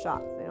call the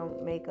shots. They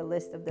don't make a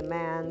list of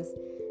demands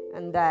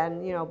and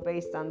then,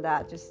 based on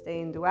that, just stay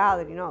in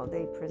duality. No,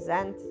 they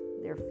present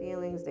their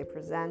feelings, they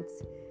present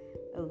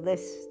a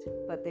list,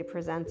 but they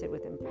present it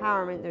with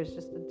empowerment. There's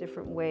just a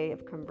different way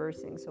of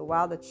conversing. So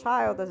while the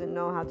child doesn't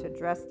know how to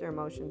address their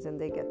emotions,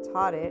 and they get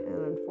taught it,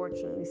 and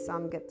unfortunately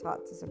some get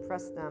taught to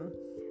suppress them,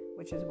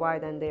 which is why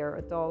then they are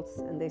adults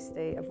and they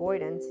stay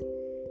avoidant,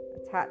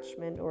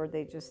 attachment, or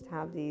they just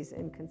have these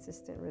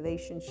inconsistent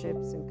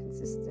relationships,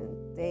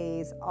 inconsistent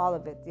days, all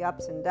of it, the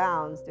ups and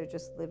downs. They're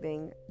just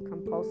living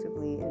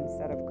compulsively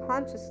instead of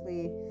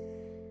consciously.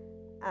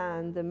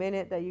 And the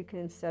minute that you can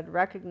instead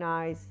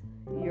recognize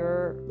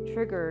your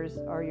triggers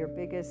are your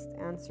biggest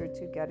answer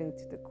to getting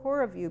to the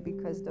core of you,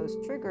 because those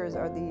triggers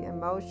are the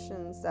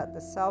emotions that the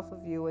self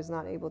of you was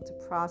not able to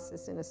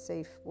process in a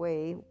safe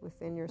way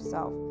within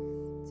yourself.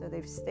 So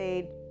they've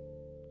stayed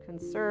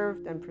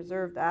conserved and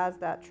preserved as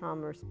that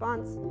trauma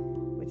response,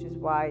 which is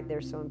why they're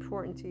so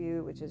important to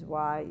you, which is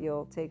why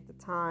you'll take the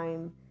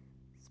time,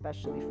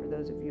 especially for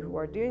those of you who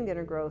are doing the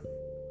inner growth,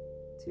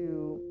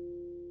 to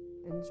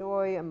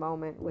enjoy a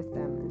moment with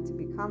them and to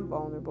become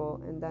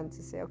vulnerable, and then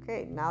to say,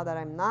 okay, now that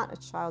I'm not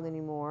a child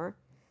anymore,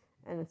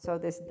 and so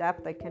this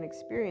depth, I can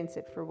experience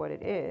it for what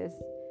it is.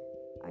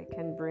 I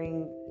can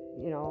bring,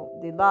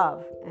 the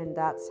love, and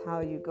that's how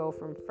you go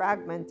from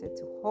fragmented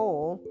to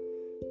whole.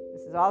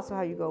 This is also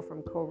how you go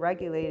from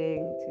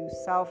co-regulating to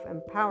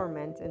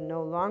self-empowerment and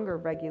no longer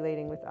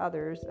regulating with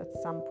others at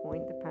some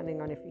point,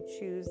 depending on if you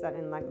choose that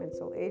enlightenment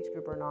soul age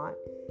group or not.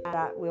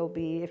 That will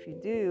be, if you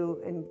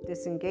do, and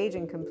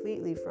disengaging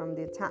completely from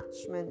the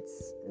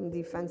attachments and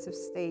defensive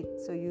state,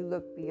 so you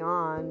look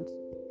beyond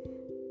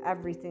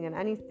everything and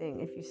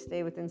anything. If you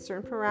stay within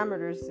certain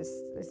parameters, this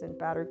isn't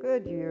bad or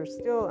good, you're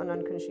still an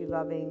unconditionally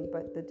loving,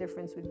 but the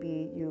difference would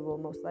be you will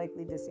most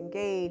likely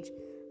disengage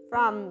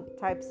from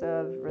types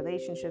of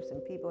relationships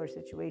and people or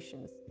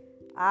situations.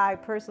 I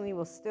personally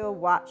will still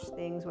watch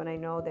things when I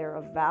know they're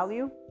of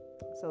value.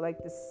 So like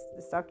this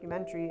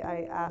documentary,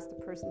 I asked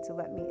the person to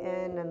let me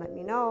in and let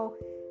me know.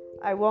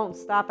 I won't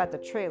stop at the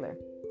trailer.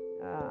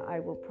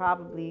 I will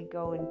probably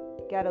go and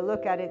get a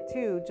look at it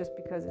too, just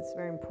because it's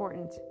very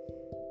important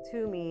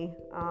to me.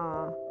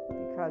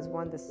 Because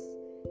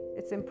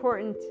it's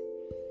important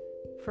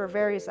for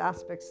various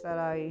aspects that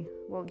I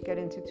won't get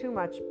into too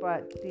much,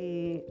 but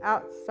the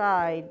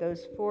outside,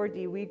 those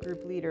 4D we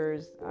group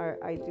leaders,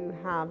 I do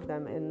have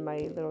them in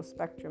my little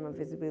spectrum of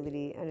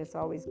visibility, and it's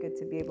always good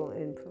to be able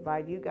to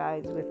provide you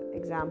guys with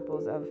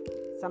examples of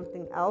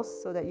something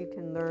else so that you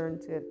can learn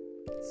to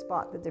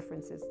spot the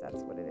differences.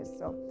 That's what it is.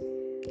 So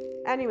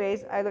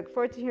anyways, I look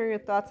forward to hearing your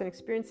thoughts and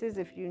experiences.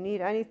 If you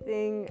need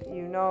anything,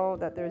 you know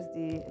that there's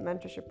the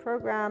mentorship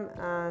program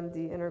and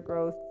the inner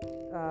growth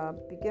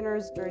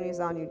beginners journeys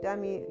on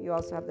Udemy. You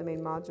also have the main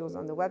modules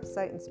on the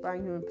website,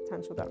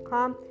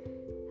 inspiringhumanpotential.com.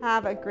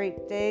 Have a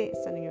great day.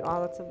 Sending you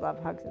all lots of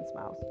love, hugs, and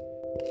smiles.